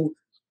to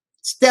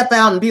step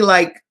out and be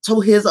like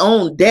to his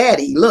own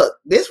daddy, look,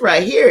 this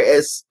right here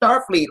is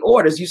Starfleet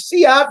orders. You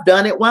see, I've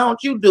done it. Why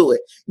don't you do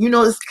it? You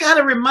know, it's kind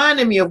of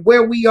reminding me of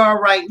where we are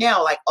right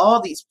now. Like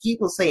all these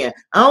people saying,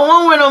 I don't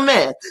want to wear no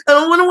mask. I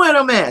don't want to wear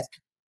no mask.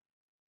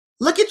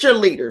 Look at your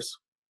leaders.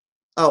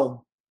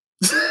 Oh,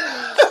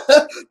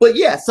 but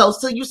yeah, so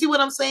you see what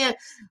I'm saying?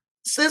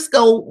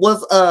 Sisko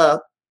was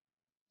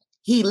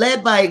he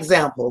led by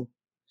example.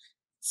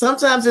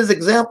 Sometimes his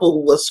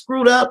example was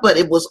screwed up, but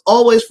it was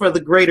always for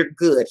the greater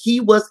good. He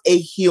was a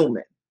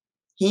human.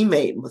 He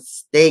made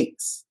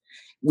mistakes.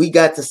 We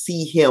got to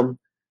see him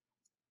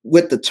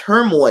with the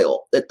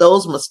turmoil that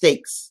those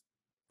mistakes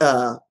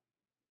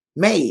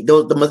made,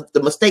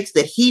 the mistakes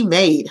that he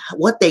made,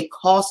 what they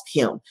cost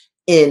him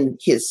in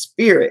his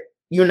spirit,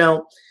 you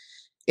know.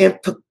 In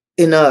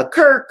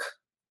Kirk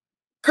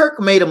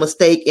made a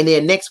mistake, and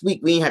then next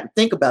week we didn't have to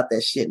think about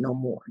that shit no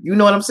more. You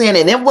know what I'm saying?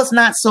 And it was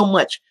not so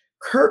much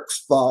Kirk's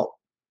fault.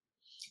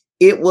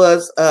 It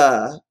was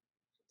a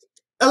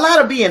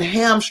lot of being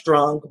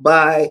hamstrung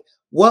by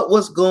what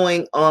was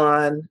going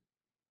on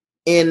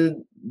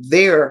in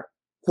their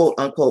quote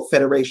unquote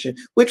Federation,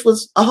 which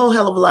was a whole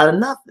hell of a lot of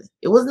nothing.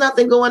 It was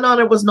nothing going on.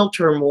 There was no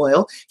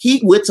turmoil. He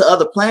went to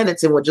other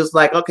planets and was just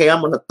like, okay,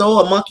 I'm going to throw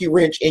a monkey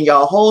wrench in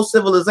y'all whole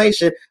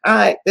civilization. All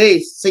right, hey,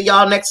 see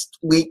y'all next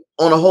week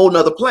on a whole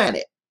nother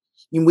planet.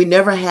 And we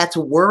never had to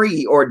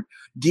worry or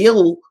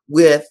deal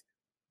with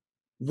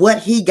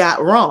what he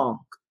got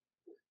wrong.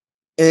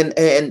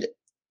 And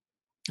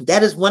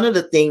that is one of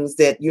the things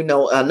that,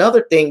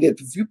 another thing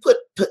that if you put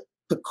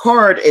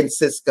Picard and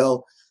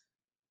Sisko,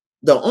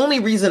 the only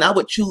reason I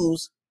would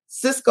choose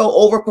Sisko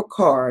over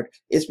Picard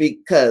is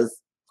because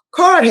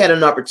Picard had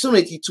an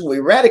opportunity to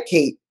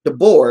eradicate the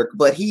Borg,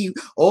 but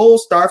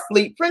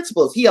Starfleet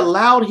principles. He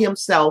allowed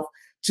himself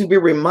to be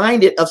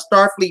reminded of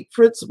Starfleet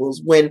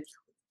principles when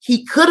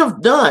he could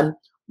have done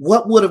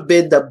what would have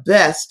been the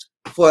best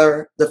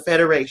for the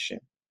Federation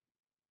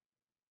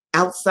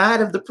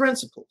outside of the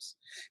principles.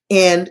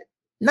 And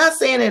not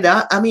saying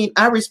that,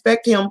 I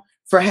respect him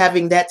for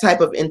having that type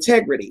of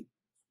integrity.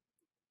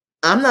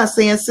 I'm not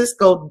saying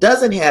Sisko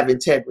doesn't have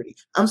integrity.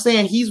 I'm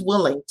saying he's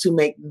willing to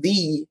make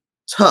the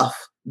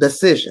tough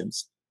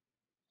decisions.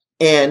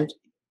 And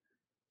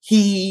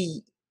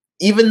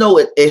even though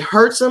it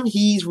hurts him,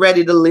 he's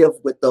ready to live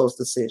with those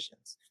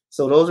decisions.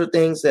 So those are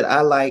things that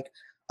I like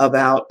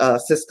about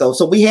Sisko.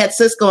 So we had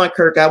Sisko and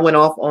Kirk. I went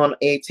off on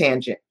a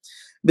tangent.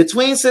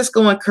 Between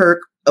Sisko and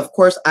Kirk, of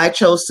course, I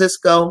chose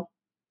Sisko.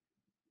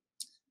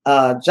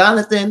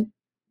 Jonathan,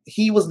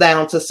 he was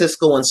down to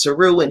Sisko and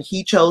Saru, and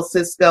he chose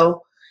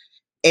Sisko.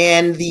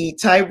 And the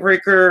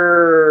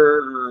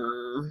tiebreaker,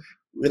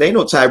 it ain't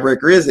no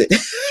tiebreaker, is it?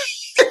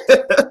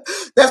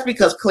 That's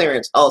because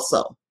Clarence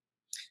also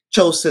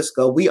chose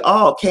Sisko. We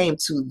all came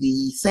to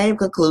the same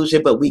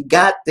conclusion, but we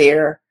got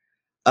there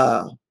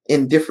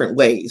in different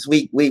ways.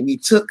 We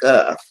took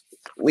a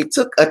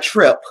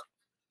trip.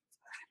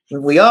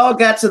 We all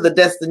got to the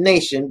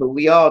destination, but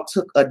we all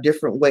took a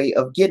different way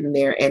of getting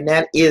there, and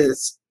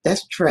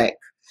that's Trek.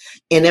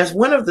 And that's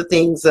one of the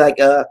things, like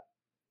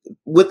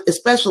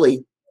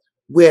especially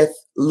with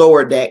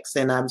Lower Decks,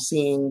 and I'm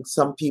seeing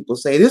some people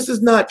say this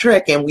is not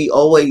Trek, and we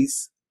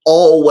always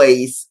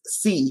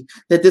see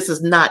that this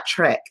is not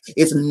Trek.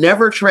 It's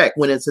never Trek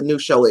when it's a new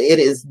show. It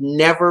is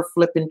never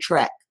flipping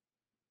Trek.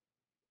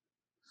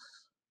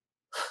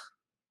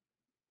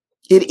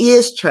 It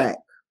is Trek.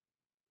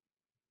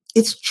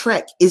 It's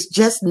Trek. It's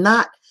just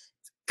not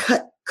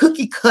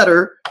cookie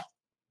cutter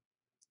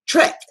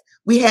Trek.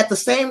 We had the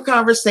same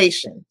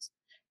conversations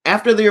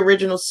after the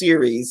original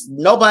series.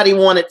 Nobody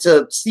wanted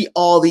to see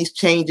all these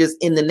changes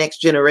in the Next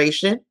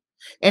Generation.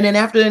 And then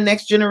after the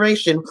Next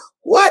Generation,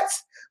 what?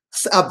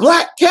 A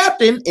black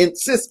captain in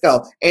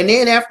Sisko. And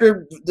then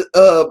after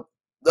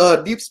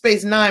Deep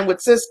Space Nine with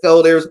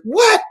Sisko, there's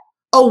what?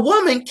 A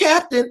woman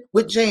captain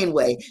with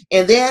Janeway.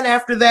 And then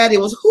after that, it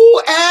was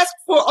who asked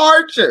for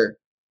Archer?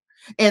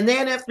 And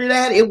then after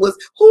that, it was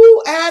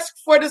who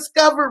asked for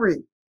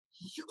Discovery?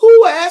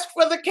 Who asked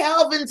for the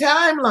Calvin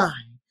timeline?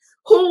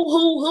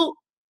 Who?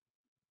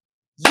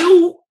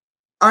 You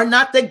are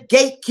not the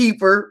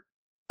gatekeeper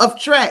of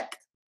Trek.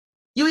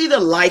 You either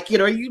like it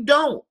or you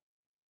don't.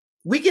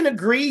 We can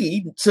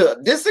agree to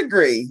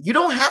disagree. You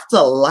don't have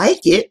to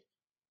like it.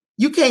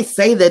 You can't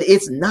say that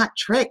it's not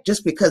Trek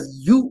just because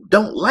you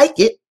don't like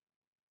it.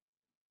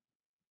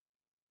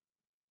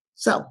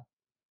 So,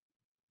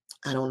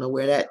 I don't know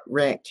where that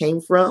rant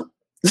came from.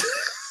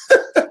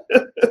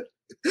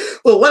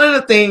 Well, one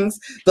of the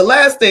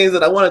last things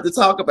that I wanted to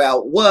talk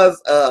about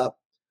was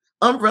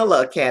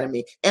Umbrella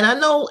Academy. And I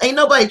know ain't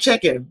nobody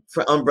checking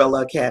for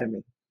Umbrella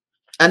Academy.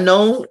 I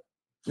know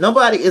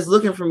nobody is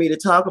looking for me to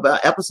talk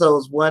about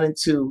episodes 1 and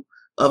 2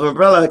 of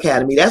Umbrella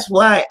Academy. That's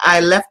why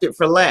I left it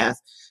for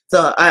last.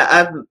 So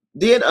I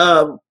did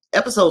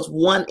episodes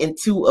 1 and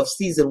 2 of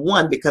season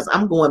 1 because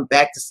I'm going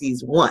back to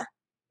season 1.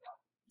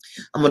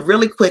 I'm going to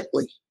really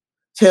quickly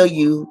tell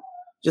you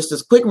just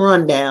this quick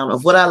rundown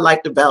of what I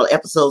liked about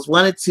episodes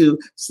 1 and 2,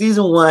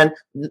 season 1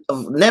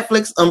 of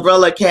Netflix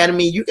Umbrella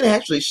Academy. You can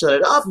actually shut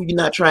it off if you're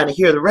not trying to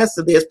hear the rest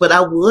of this, but I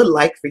would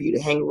like for you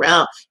to hang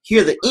around,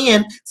 hear the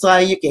end, so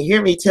you can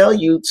hear me tell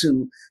you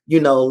to,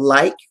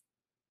 like,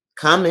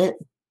 comment,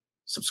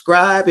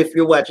 subscribe if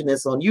you're watching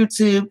this on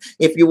YouTube.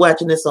 If you're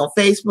watching this on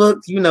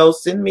Facebook,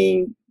 send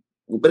me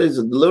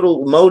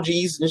little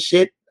emojis and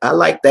shit. I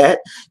like that.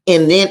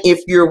 And then if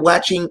you're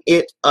watching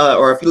it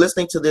or if you're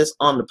listening to this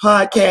on the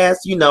podcast,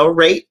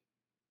 rate,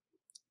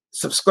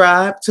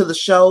 subscribe to the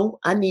show.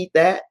 I need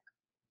that.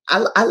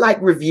 I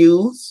like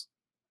reviews.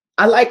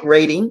 I like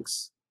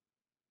ratings.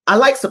 I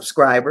like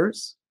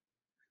subscribers.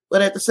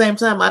 But at the same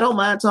time, I don't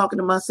mind talking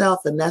to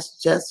myself. And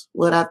that's just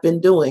what I've been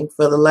doing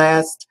for the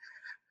last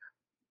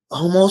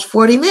almost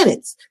 40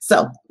 minutes.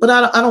 So, but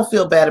I don't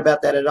feel bad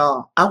about that at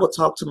all. I will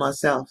talk to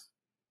myself.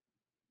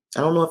 I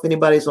don't know if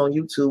anybody's on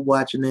YouTube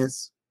watching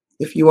this.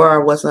 If you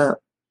are, what's up?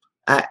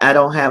 I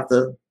don't have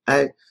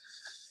I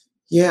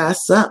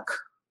suck.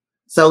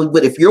 So,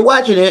 but if you're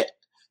watching it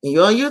and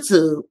you're on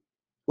YouTube,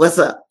 what's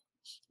up?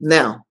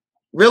 Now,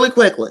 really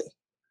quickly,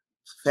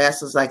 as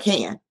fast as I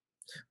can,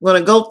 I'm going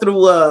to go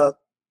through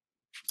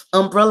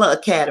Umbrella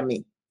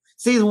Academy,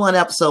 season 1,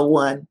 episode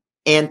 1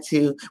 and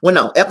 2. Well,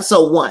 no,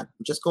 episode 1. I'm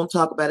just going to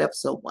talk about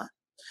episode 1.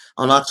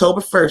 On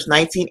October 1st,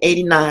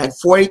 1989,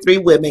 43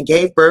 women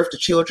gave birth to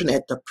children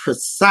at the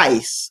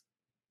precise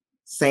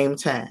same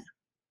time.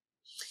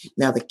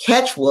 Now, the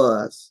catch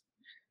was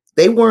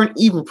they weren't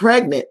even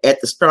pregnant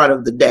at the start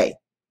of the day.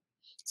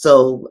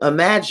 So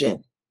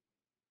imagine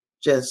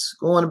just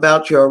going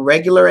about your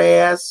regular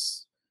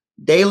ass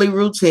daily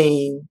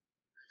routine.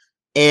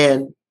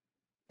 And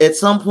at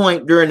some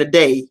point during the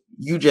day,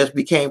 you just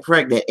became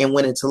pregnant and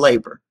went into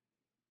labor.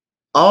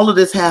 All of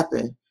this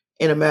happened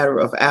in a matter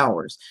of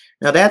hours.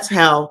 Now, that's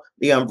how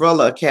the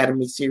Umbrella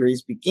Academy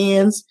series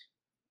begins.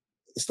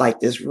 It's like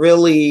this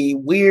really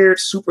weird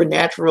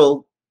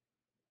supernatural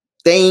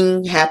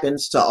thing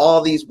happens to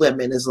all these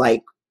women. It's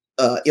like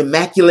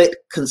immaculate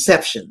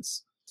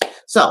conceptions.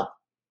 So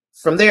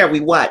from there, we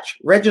watch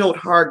Reginald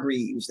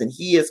Hargreaves, and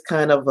he is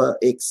kind of an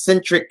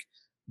eccentric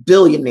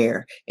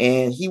billionaire,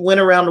 and he went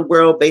around the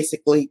world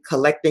basically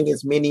collecting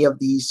as many of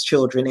these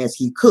children as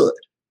he could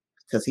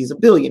because he's a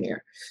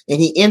billionaire, and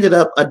he ended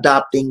up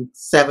adopting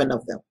 7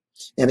 of them.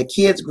 And the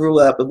kids grew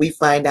up, and we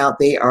find out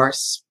they are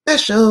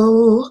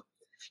special,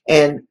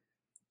 and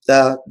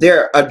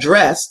they're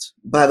addressed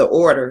by the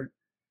order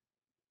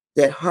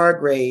that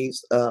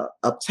Hargreaves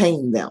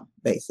obtained them,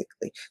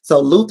 basically.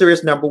 So Luther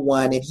is number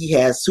 1, and he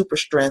has super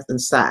strength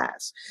and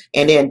size.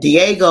 And then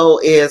Diego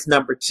is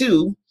number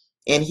 2,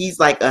 and he's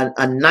like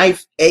a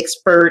knife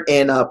expert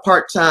and a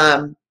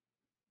part-time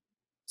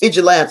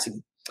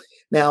vigilante.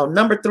 Now,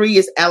 number 3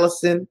 is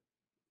Allison,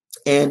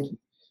 and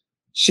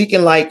she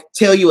can like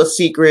tell you a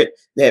secret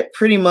that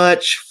pretty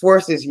much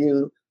forces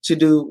you to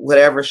do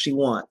whatever she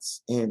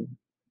wants. And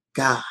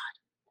God,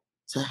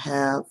 to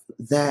have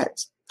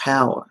that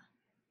power.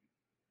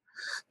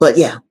 But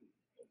yeah,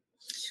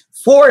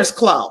 4 is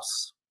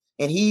Klaus,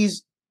 and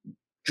he's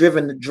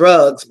driven to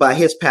drugs by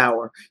his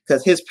power,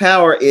 because his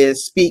power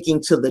is speaking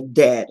to the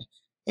dead.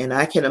 And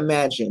I can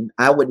imagine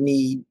I would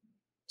need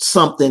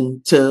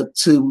something to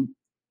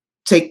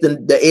take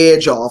the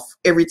edge off.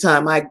 Every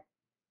time I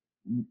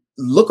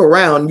look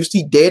around, you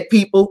see dead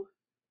people.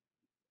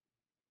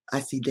 I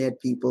see dead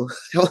people.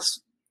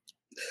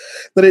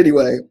 But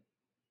anyway,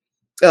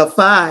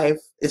 5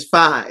 is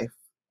 5.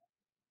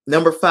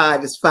 Number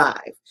 5 is 5.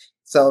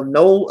 So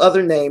no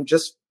other name,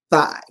 just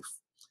 5.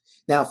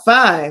 Now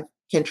 5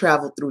 can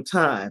travel through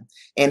time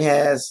and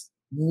has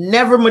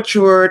never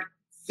matured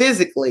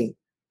physically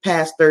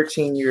past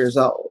 13 years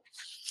old.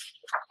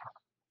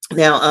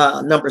 Now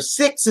number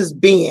 6 is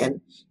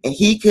Ben, and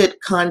he could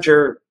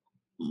conjure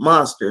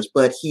monsters,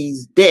 but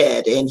he's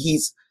dead. And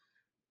he's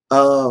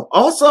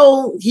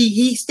also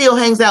he still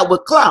hangs out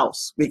with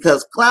Klaus,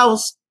 because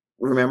Klaus,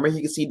 remember, he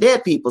can see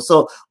dead people.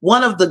 So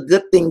one of the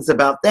good things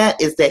about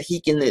that is that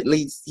he can at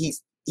least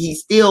he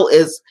still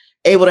is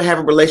able to have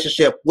a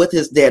relationship with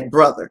his dead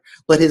brother,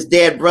 but his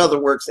dead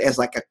brother works as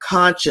like a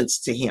conscience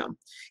to him.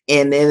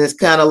 And then it's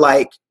kind of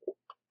like,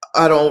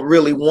 I don't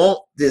really want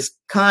this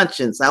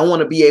conscience. I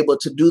want to be able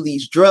to do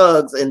these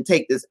drugs and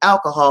take this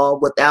alcohol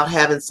without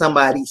having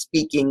somebody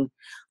speaking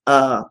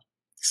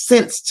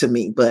sense to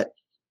me. But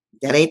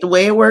that ain't the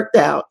way it worked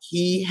out.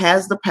 He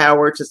has the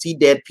power to see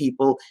dead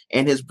people,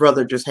 and his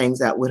brother just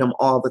hangs out with him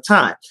all the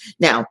time.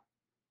 Now,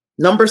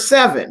 number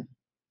 7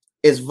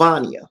 is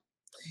Vanya.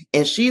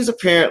 And she's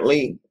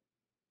apparently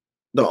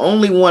the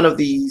only one of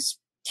these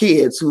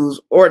kids who's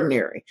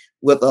ordinary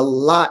with a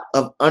lot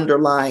of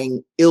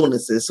underlying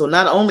illnesses. So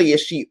not only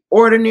is she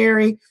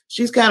ordinary,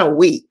 she's kind of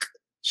weak.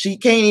 She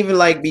can't even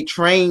like be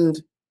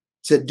trained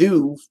to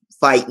do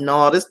fight and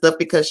all this stuff,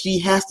 because she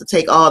has to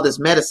take all this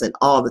medicine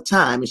all the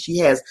time. And she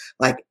has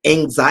like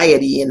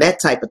anxiety and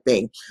that type of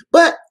thing.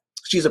 But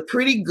she's a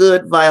pretty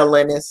good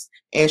violinist,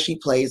 and she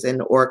plays in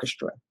the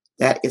orchestra.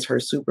 That is her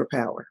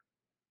superpower.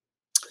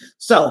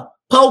 So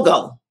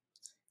Pogo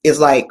is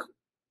like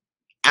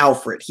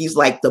Alfred. He's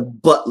like the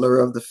butler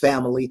of the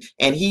family,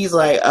 and he's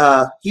like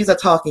he's a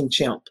talking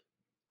chimp.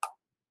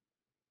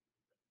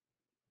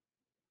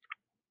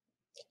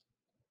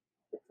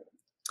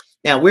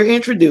 Now we're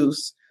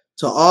introduced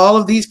to all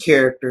of these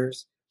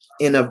characters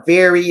in a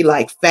very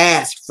like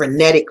fast,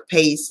 frenetic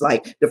pace.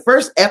 Like the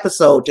first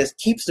episode just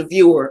keeps the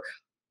viewer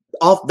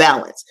off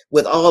balance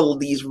with all of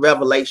these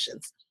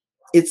revelations.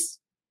 It's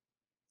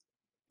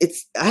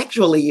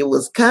actually, it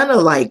was kind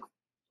of like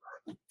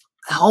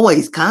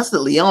always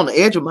constantly on the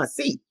edge of my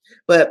seat.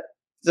 But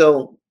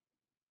so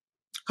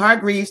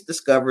Hargreaves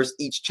discovers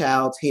each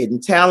child's hidden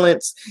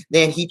talents.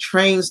 Then he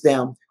trains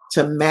them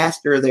to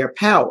master their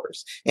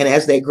powers. And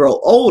as they grow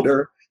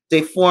older,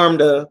 they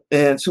formed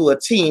into a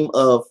team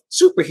of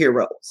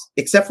superheroes,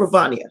 except for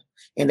Vanya.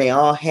 And they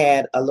all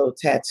had a little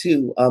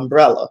tattoo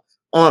umbrella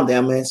on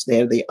them, and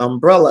they're the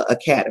Umbrella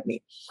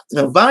Academy.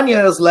 Now,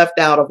 Vanya is left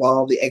out of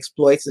all the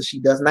exploits, and she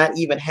does not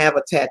even have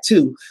a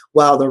tattoo,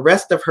 while the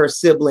rest of her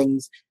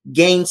siblings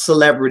gain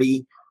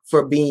celebrity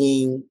for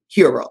being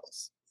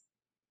heroes.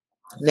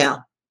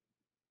 Now,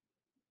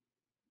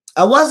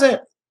 I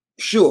wasn't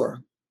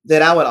sure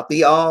that I would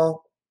be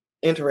all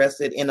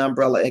interested in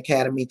Umbrella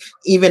Academy,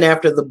 even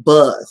after the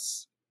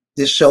buzz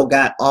this show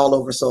got all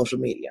over social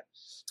media.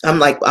 I'm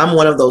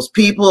one of those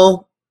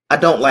people, I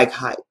don't like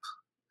hype.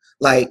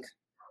 Like,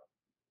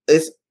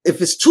 if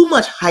it's too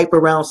much hype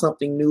around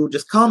something new,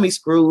 just call me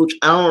Scrooge.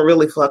 I don't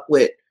really fuck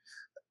with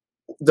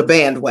the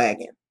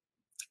bandwagon.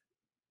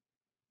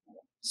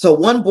 So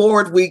one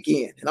bored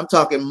weekend, and I'm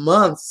talking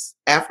months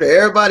after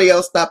everybody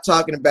else stopped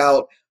talking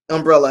about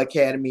Umbrella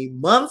Academy.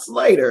 Months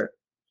later,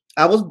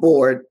 I was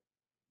bored.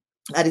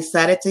 I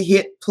decided to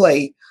hit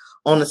play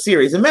on the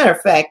series. As a matter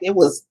of fact, it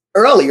was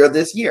earlier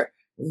this year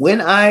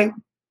when I,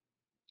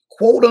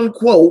 quote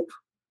unquote,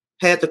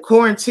 had to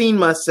quarantine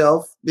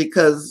myself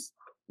because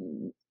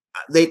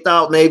they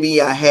thought maybe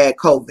I had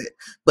COVID.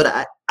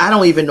 But I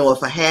don't even know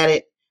if I had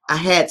it. I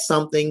had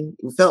something.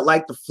 It felt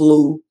like the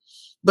flu.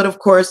 But of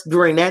course,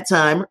 during that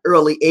time,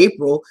 early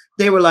April,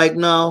 they were like,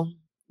 no,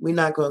 we're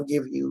not going to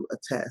give you a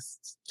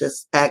test.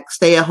 Just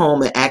stay at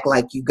home and act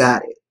like you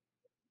got it.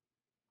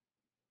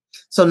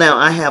 So now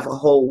I have a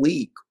whole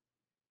week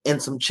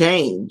and some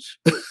change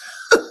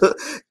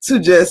to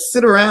just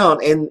sit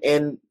around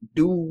and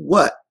do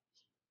what?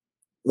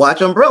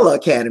 Watch Umbrella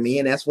Academy.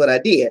 And that's what I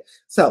did.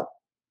 So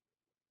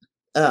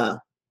I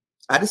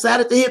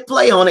decided to hit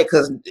play on it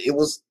because it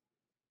was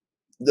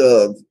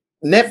the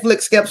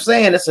Netflix kept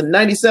saying it's a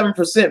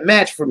 97%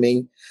 match for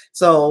me.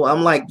 So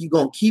I'm like, you're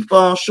going to keep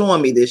on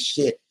showing me this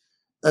shit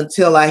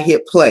until I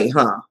hit play,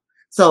 huh?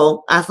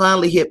 So I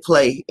finally hit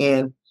play,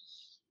 and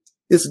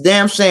it's a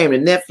damn shame the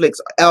Netflix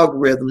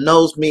algorithm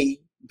knows me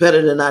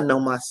better than I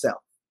know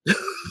myself.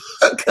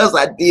 Because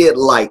I do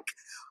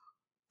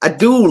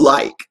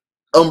like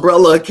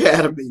Umbrella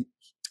Academy.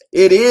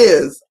 It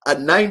is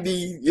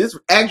it's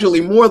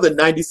actually more than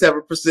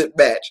 97%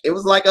 match. It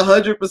was like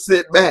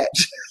 100%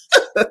 match.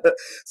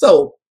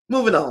 So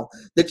moving on,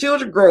 the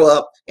children grow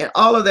up and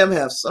all of them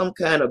have some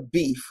kind of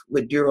beef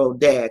with dear old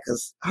dad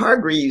because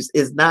Hargreaves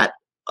is not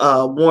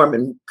warm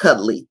and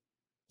cuddly.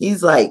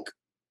 He's like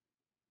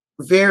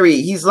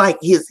he's an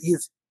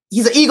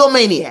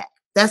egomaniac.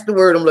 That's the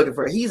word I'm looking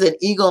for. He's an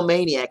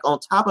egomaniac. On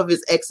top of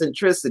his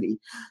eccentricity,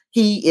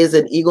 he is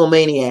an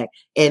egomaniac,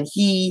 and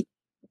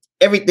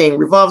everything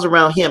revolves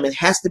around him. It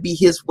has to be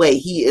his way.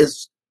 He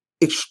is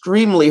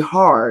extremely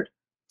hard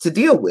to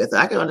deal with.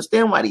 I can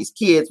understand why these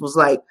kids was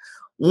like,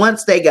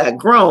 once they got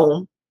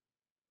grown,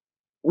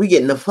 we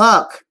getting the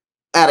fuck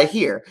out of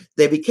here.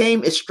 They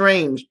became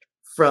estranged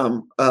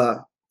from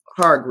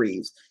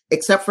Hargreaves,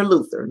 except for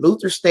Luther.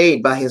 Luther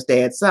stayed by his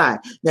dad's side.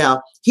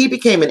 Now, he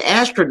became an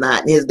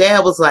astronaut, and his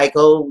dad was like,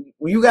 oh,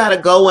 you got to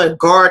go and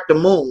guard the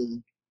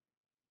moon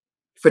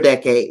for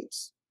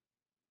decades.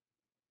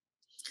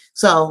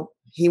 So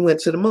he went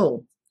to the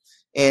moon,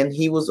 and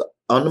he was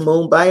on the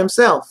moon by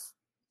himself.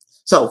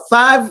 So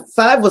five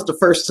was the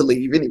first to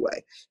leave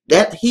anyway.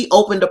 That he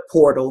opened a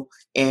portal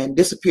and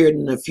disappeared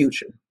in the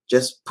future.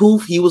 Just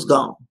poof, he was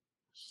gone.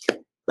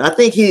 I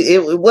think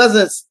it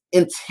wasn't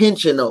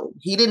intentional.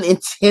 He didn't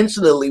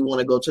intentionally want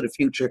to go to the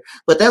future,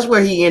 but that's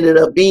where he ended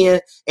up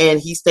being, and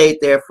he stayed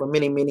there for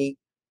many, many,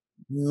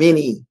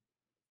 many,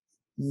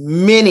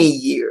 many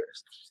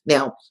years.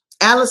 Now,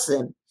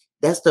 Allison,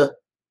 that's to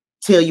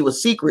tell you a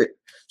secret.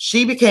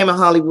 She became a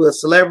Hollywood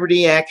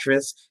celebrity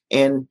actress,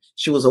 and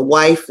she was a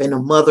wife and a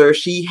mother.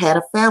 She had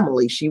a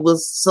family. She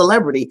was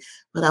celebrity.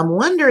 But I'm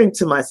wondering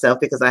to myself,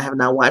 because I have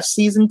not watched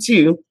season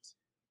 2,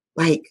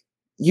 like,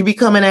 you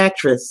become an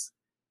actress.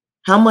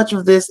 How much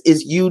of this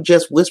is you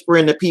just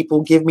whispering to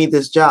people, give me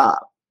this job?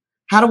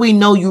 How do we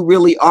know you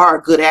really are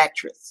a good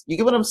actress? You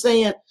get what I'm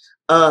saying?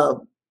 Yeah,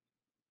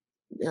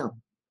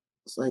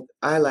 it's like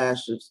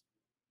eyelash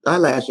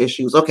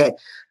issues. Okay.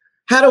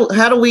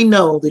 How do we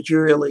know that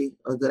you're really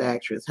a good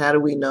actress? How do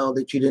we know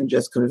that you didn't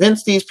just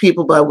convince these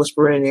people by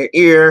whispering in their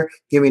ear,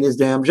 give me this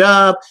damn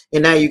job,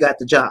 and now you got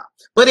the job?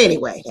 But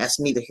anyway,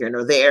 that's neither here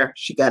nor there.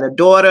 She got a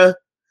daughter,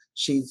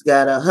 she's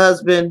got a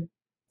husband,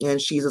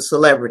 and she's a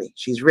celebrity.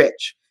 She's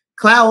rich.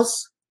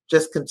 Klaus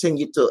just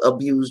continued to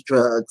abuse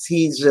drugs.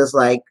 He's just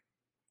like,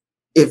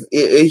 if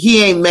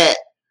he ain't met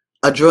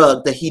a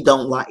drug that he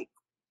don't like.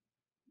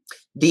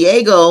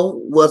 Diego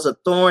was a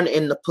thorn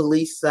in the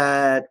police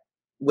side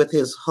with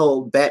his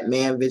whole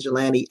Batman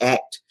vigilante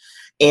act.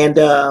 And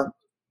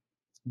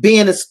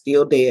Ben is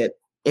still dead.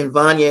 And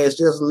Vanya is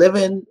just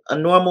living a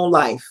normal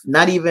life.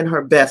 Not even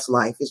her best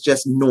life. It's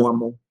just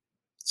normal.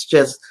 It's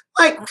just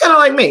like, kind of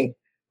like me.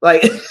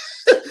 Like,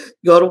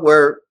 go to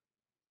work,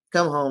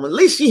 come home. At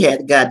least she had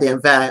the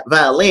goddamn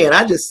violin.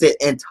 I just sit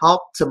and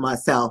talk to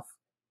myself.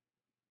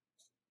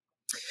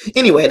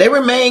 Anyway, they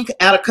remained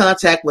out of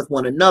contact with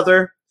one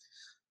another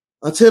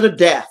until the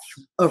death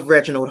of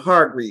Reginald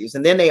Hargreaves.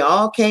 And then they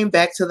all came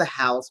back to the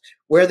house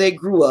where they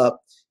grew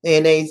up,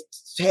 and they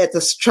had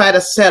to try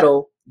to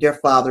settle their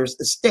father's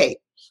estate.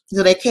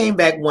 So they came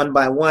back one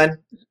by one.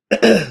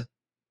 And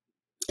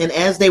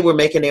as they were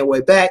making their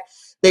way back,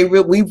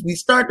 we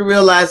start to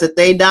realize that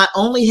they not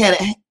only had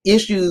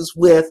issues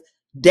with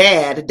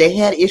dad, they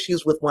had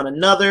issues with one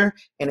another.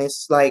 And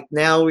it's like,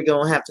 now we're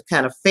going to have to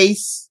kind of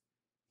face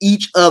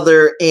each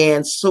other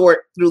and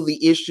sort through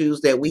the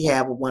issues that we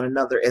have with one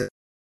another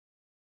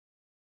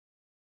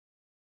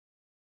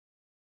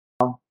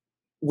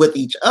with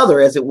each other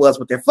as it was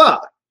with their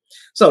father.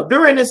 So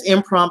during this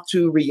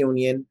impromptu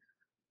reunion,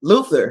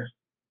 Luther,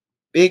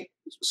 big,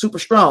 super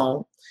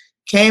strong,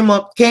 came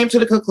to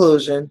the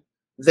conclusion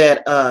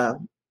that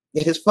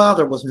his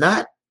father was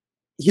murdered.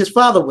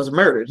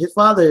 His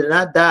father did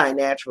not die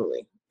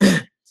naturally.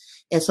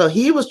 And so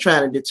he was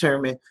trying to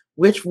determine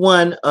which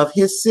one of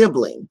his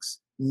siblings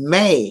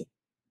may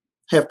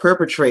have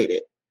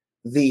perpetrated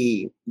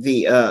the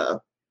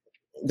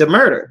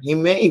murder.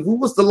 Who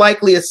was the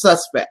likeliest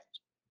suspect?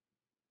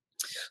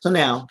 So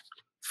now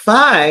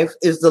 5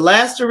 is the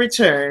last to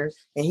return,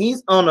 and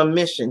he's on a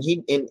mission.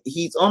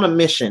 He's on a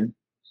mission.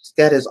 He's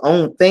got his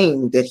own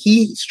thing that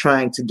he's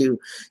trying to do.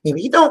 If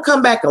he don't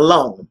come back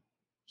alone,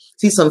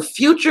 see, some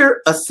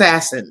future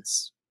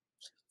assassins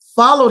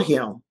followed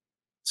him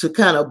to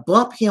kind of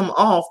bump him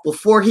off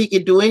before he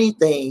could do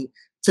anything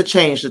to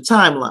change the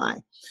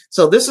timeline.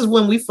 So this is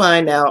when we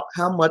find out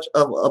how much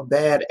of a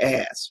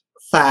badass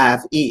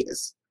 5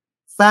 is.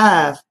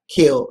 5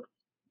 killed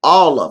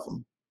all of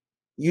them.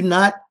 You're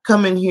not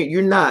coming here.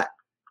 You're not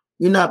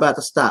about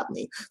to stop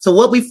me. So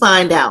what we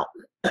find out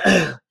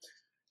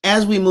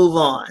as we move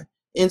on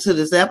into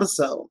this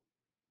episode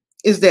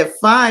is that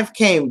 5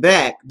 came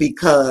back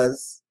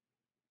because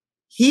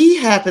he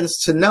happens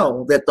to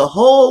know that the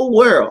whole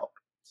world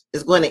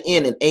is going to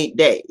end in 8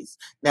 days.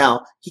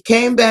 Now, he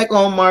came back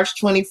on March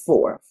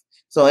 24th.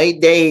 So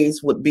 8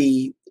 days would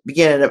be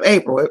beginning of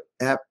April.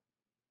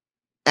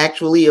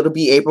 Actually, it'll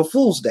be April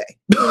Fool's Day.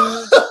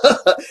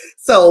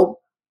 So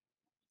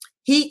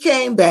he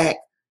came back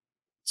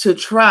to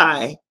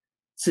try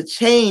to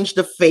change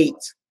the fate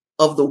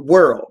of the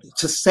world,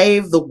 to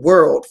save the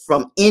world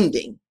from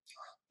ending.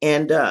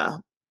 And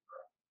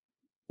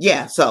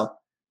so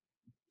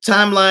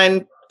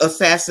timeline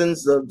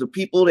assassins, the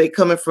people, they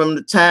coming from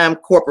the Time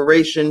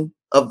Corporation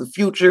of the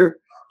future.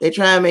 They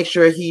try and make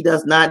sure he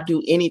does not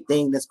do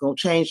anything that's going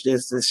to change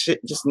this. This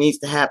shit just needs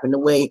to happen the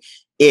way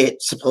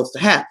it's supposed to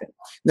happen.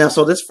 Now,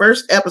 so this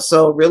first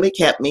episode really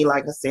kept me,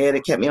 like I said,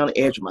 it kept me on the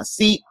edge of my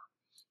seat.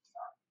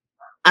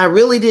 I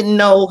really didn't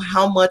know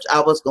how much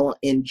I was going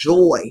to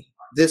enjoy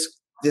this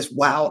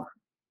wild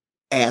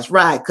ass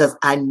ride because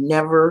I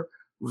never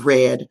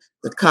read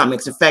the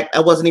comics. In fact, I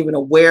wasn't even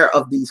aware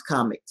of these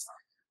comics.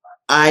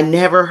 I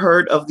never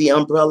heard of the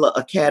Umbrella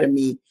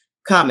Academy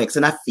comics.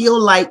 And I feel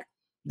like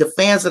the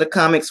fans of the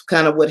comics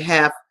kind of would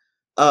have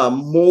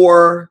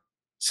more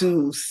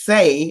to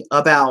say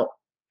about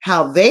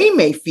how they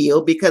may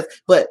feel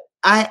but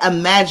I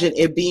imagine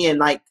it being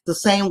like the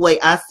same way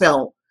I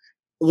felt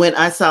when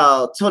I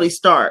saw Tony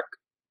Stark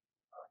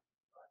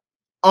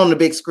on the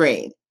big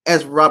screen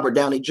as Robert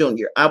Downey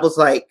Jr. I was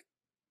like,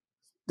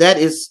 that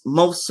is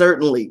most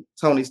certainly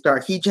Tony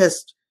Stark.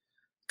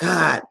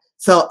 God.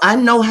 So I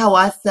know how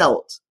I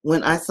felt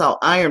when I saw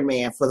Iron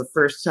Man for the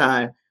first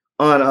time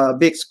on a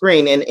big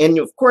screen. And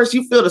of course,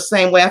 you feel the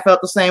same way. I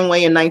felt the same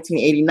way in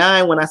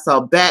 1989 when I saw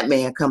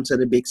Batman come to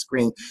the big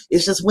screen.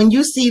 It's just when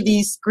you see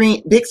these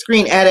big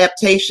screen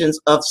adaptations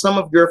of some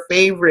of your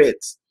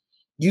favorites,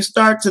 you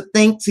start to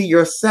think to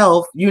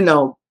yourself,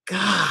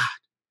 God,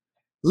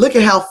 look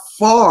at how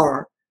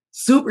far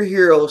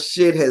superhero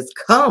shit has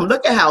come.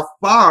 Look at how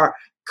far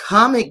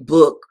comic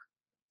book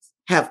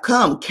have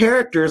come.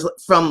 Characters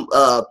from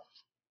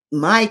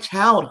my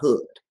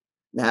childhood.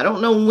 Now, I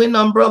don't know when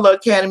Umbrella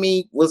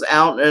Academy was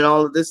out and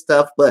all of this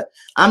stuff, but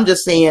I'm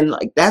just saying,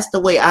 like, that's the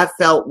way I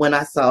felt when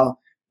I saw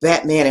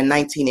Batman in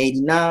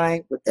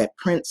 1989 with that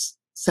Prince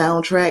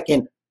soundtrack.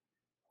 And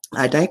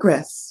I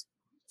digress.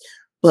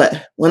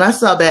 But when I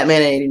saw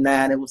Batman in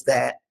 89, it was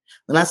that.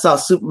 When I saw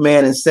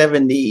Superman in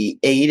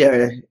 78,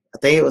 or I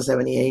think it was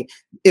 78,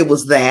 it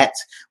was that.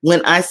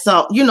 When I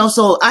saw,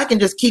 so I can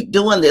just keep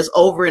doing this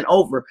over and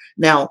over.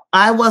 Now,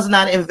 I was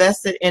not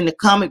invested in the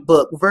comic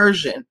book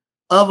version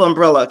of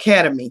Umbrella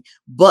Academy,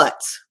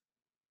 but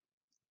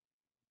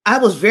I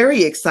was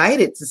very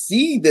excited to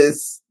see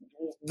this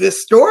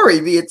story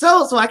being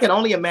told. So I can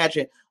only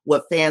imagine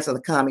what fans of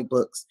the comic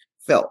books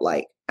felt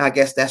like. I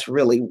guess that's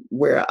really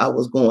where I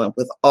was going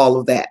with all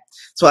of that.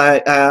 So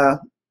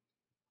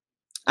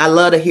I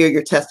love to hear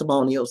your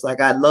testimonials. Like,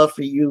 I'd love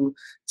for you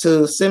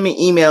to send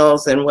me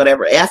emails and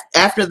whatever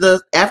after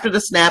the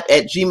snap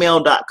at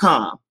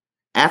gmail.com.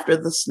 After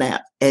the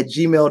snap at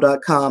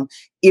gmail.com.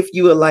 If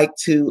you would like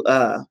to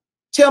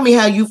tell me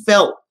how you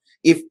felt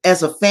if,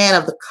 as a fan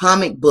of the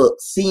comic book,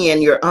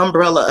 seeing your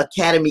Umbrella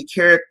Academy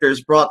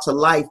characters brought to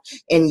life.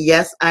 And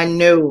yes, I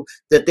know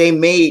that they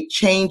made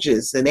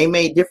changes and they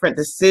made different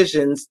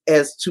decisions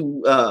as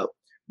to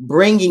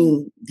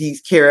bringing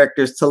these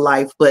characters to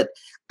life. But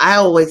I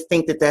always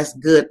think that that's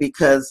good,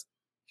 because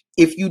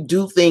if you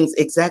do things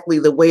exactly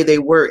the way they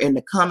were in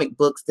the comic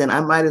books, then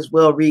I might as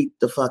well read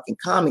the fucking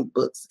comic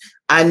books.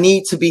 I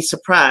need to be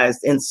surprised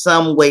in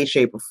some way,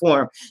 shape, or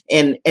form.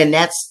 And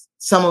that's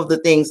some of the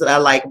things that I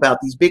like about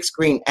these big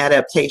screen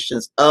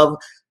adaptations of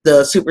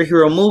the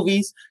superhero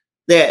movies,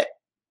 that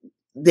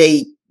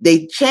they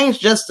change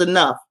just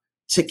enough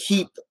to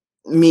keep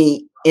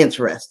me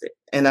interested.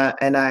 And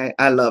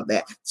I love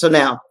that. So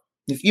now,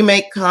 if you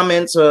make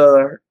comments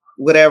or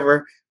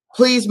whatever,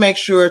 please make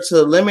sure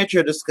to limit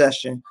your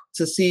discussion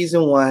to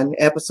season 1,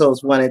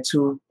 episodes 1 and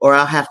 2, or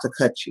I'll have to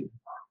cut you.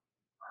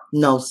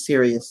 No,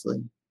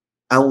 seriously.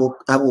 I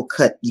will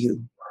cut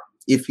you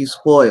if you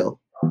spoil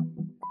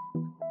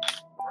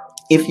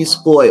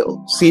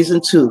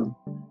season 2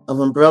 of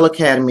Umbrella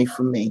Academy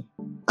for me.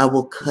 I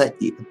will cut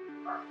you.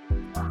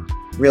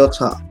 Real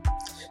talk.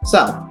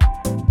 So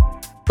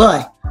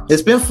But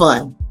it's been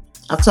fun.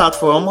 I've talked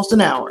for almost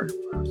an hour.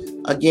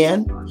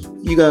 Again,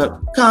 you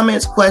got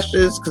comments,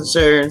 questions,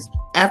 concerns,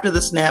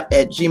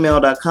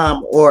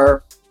 afterthesnap@gmail.com,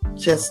 or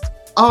just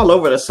all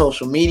over the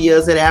social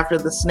medias at After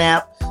the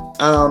Snap.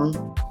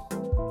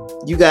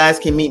 You guys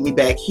can meet me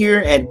back here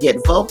at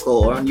Get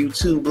Vocal on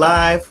YouTube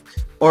Live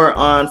or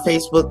on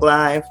Facebook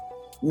Live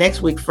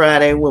next week,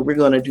 Friday, where we're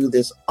going to do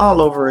this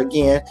all over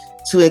again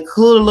to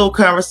include a little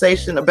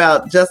conversation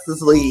about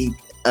Justice League,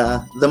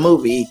 the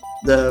movie,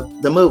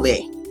 the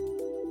movie.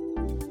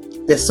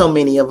 There's so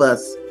many of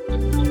us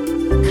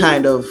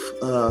kind of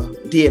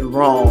did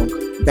wrong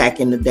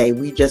back in the day.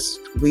 We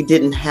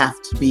didn't have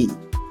to be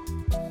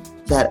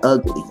that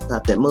ugly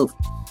about that movie.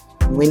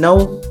 We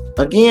know,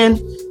 again,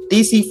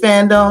 DC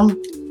fandom,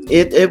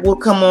 it will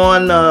come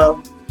on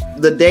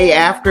the day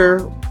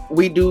after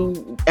we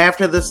do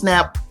After the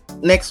Snap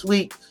next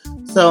week.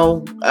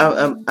 So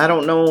I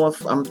don't know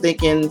if I'm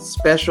thinking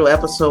special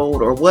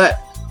episode or what.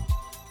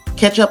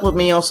 Catch up with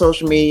me on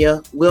social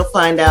media. We'll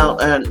find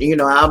out, and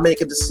I'll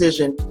make a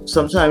decision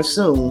sometime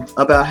soon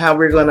about how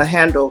we're going to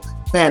handle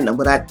fandom.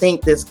 But I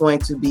think there's going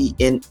to be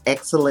an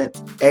excellent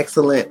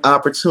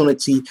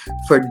opportunity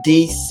for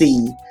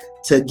DC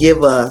to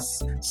give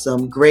us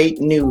some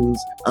great news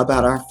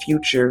about our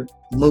future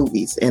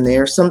movies. And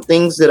there are some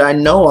things that I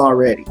know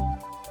already,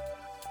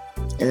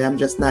 and I'm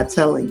just not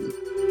telling you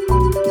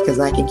because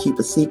I can keep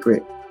a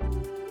secret.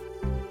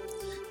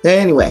 But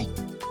anyway,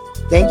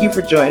 thank you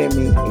for joining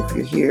me if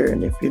you're here,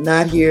 and if you're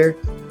not here,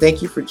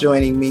 thank you for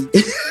joining me.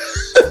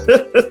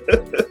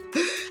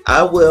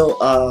 I will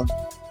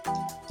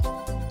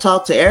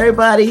talk to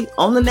everybody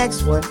on the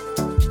next one.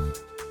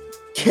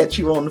 Catch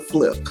you on the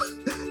flip.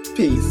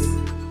 Peace.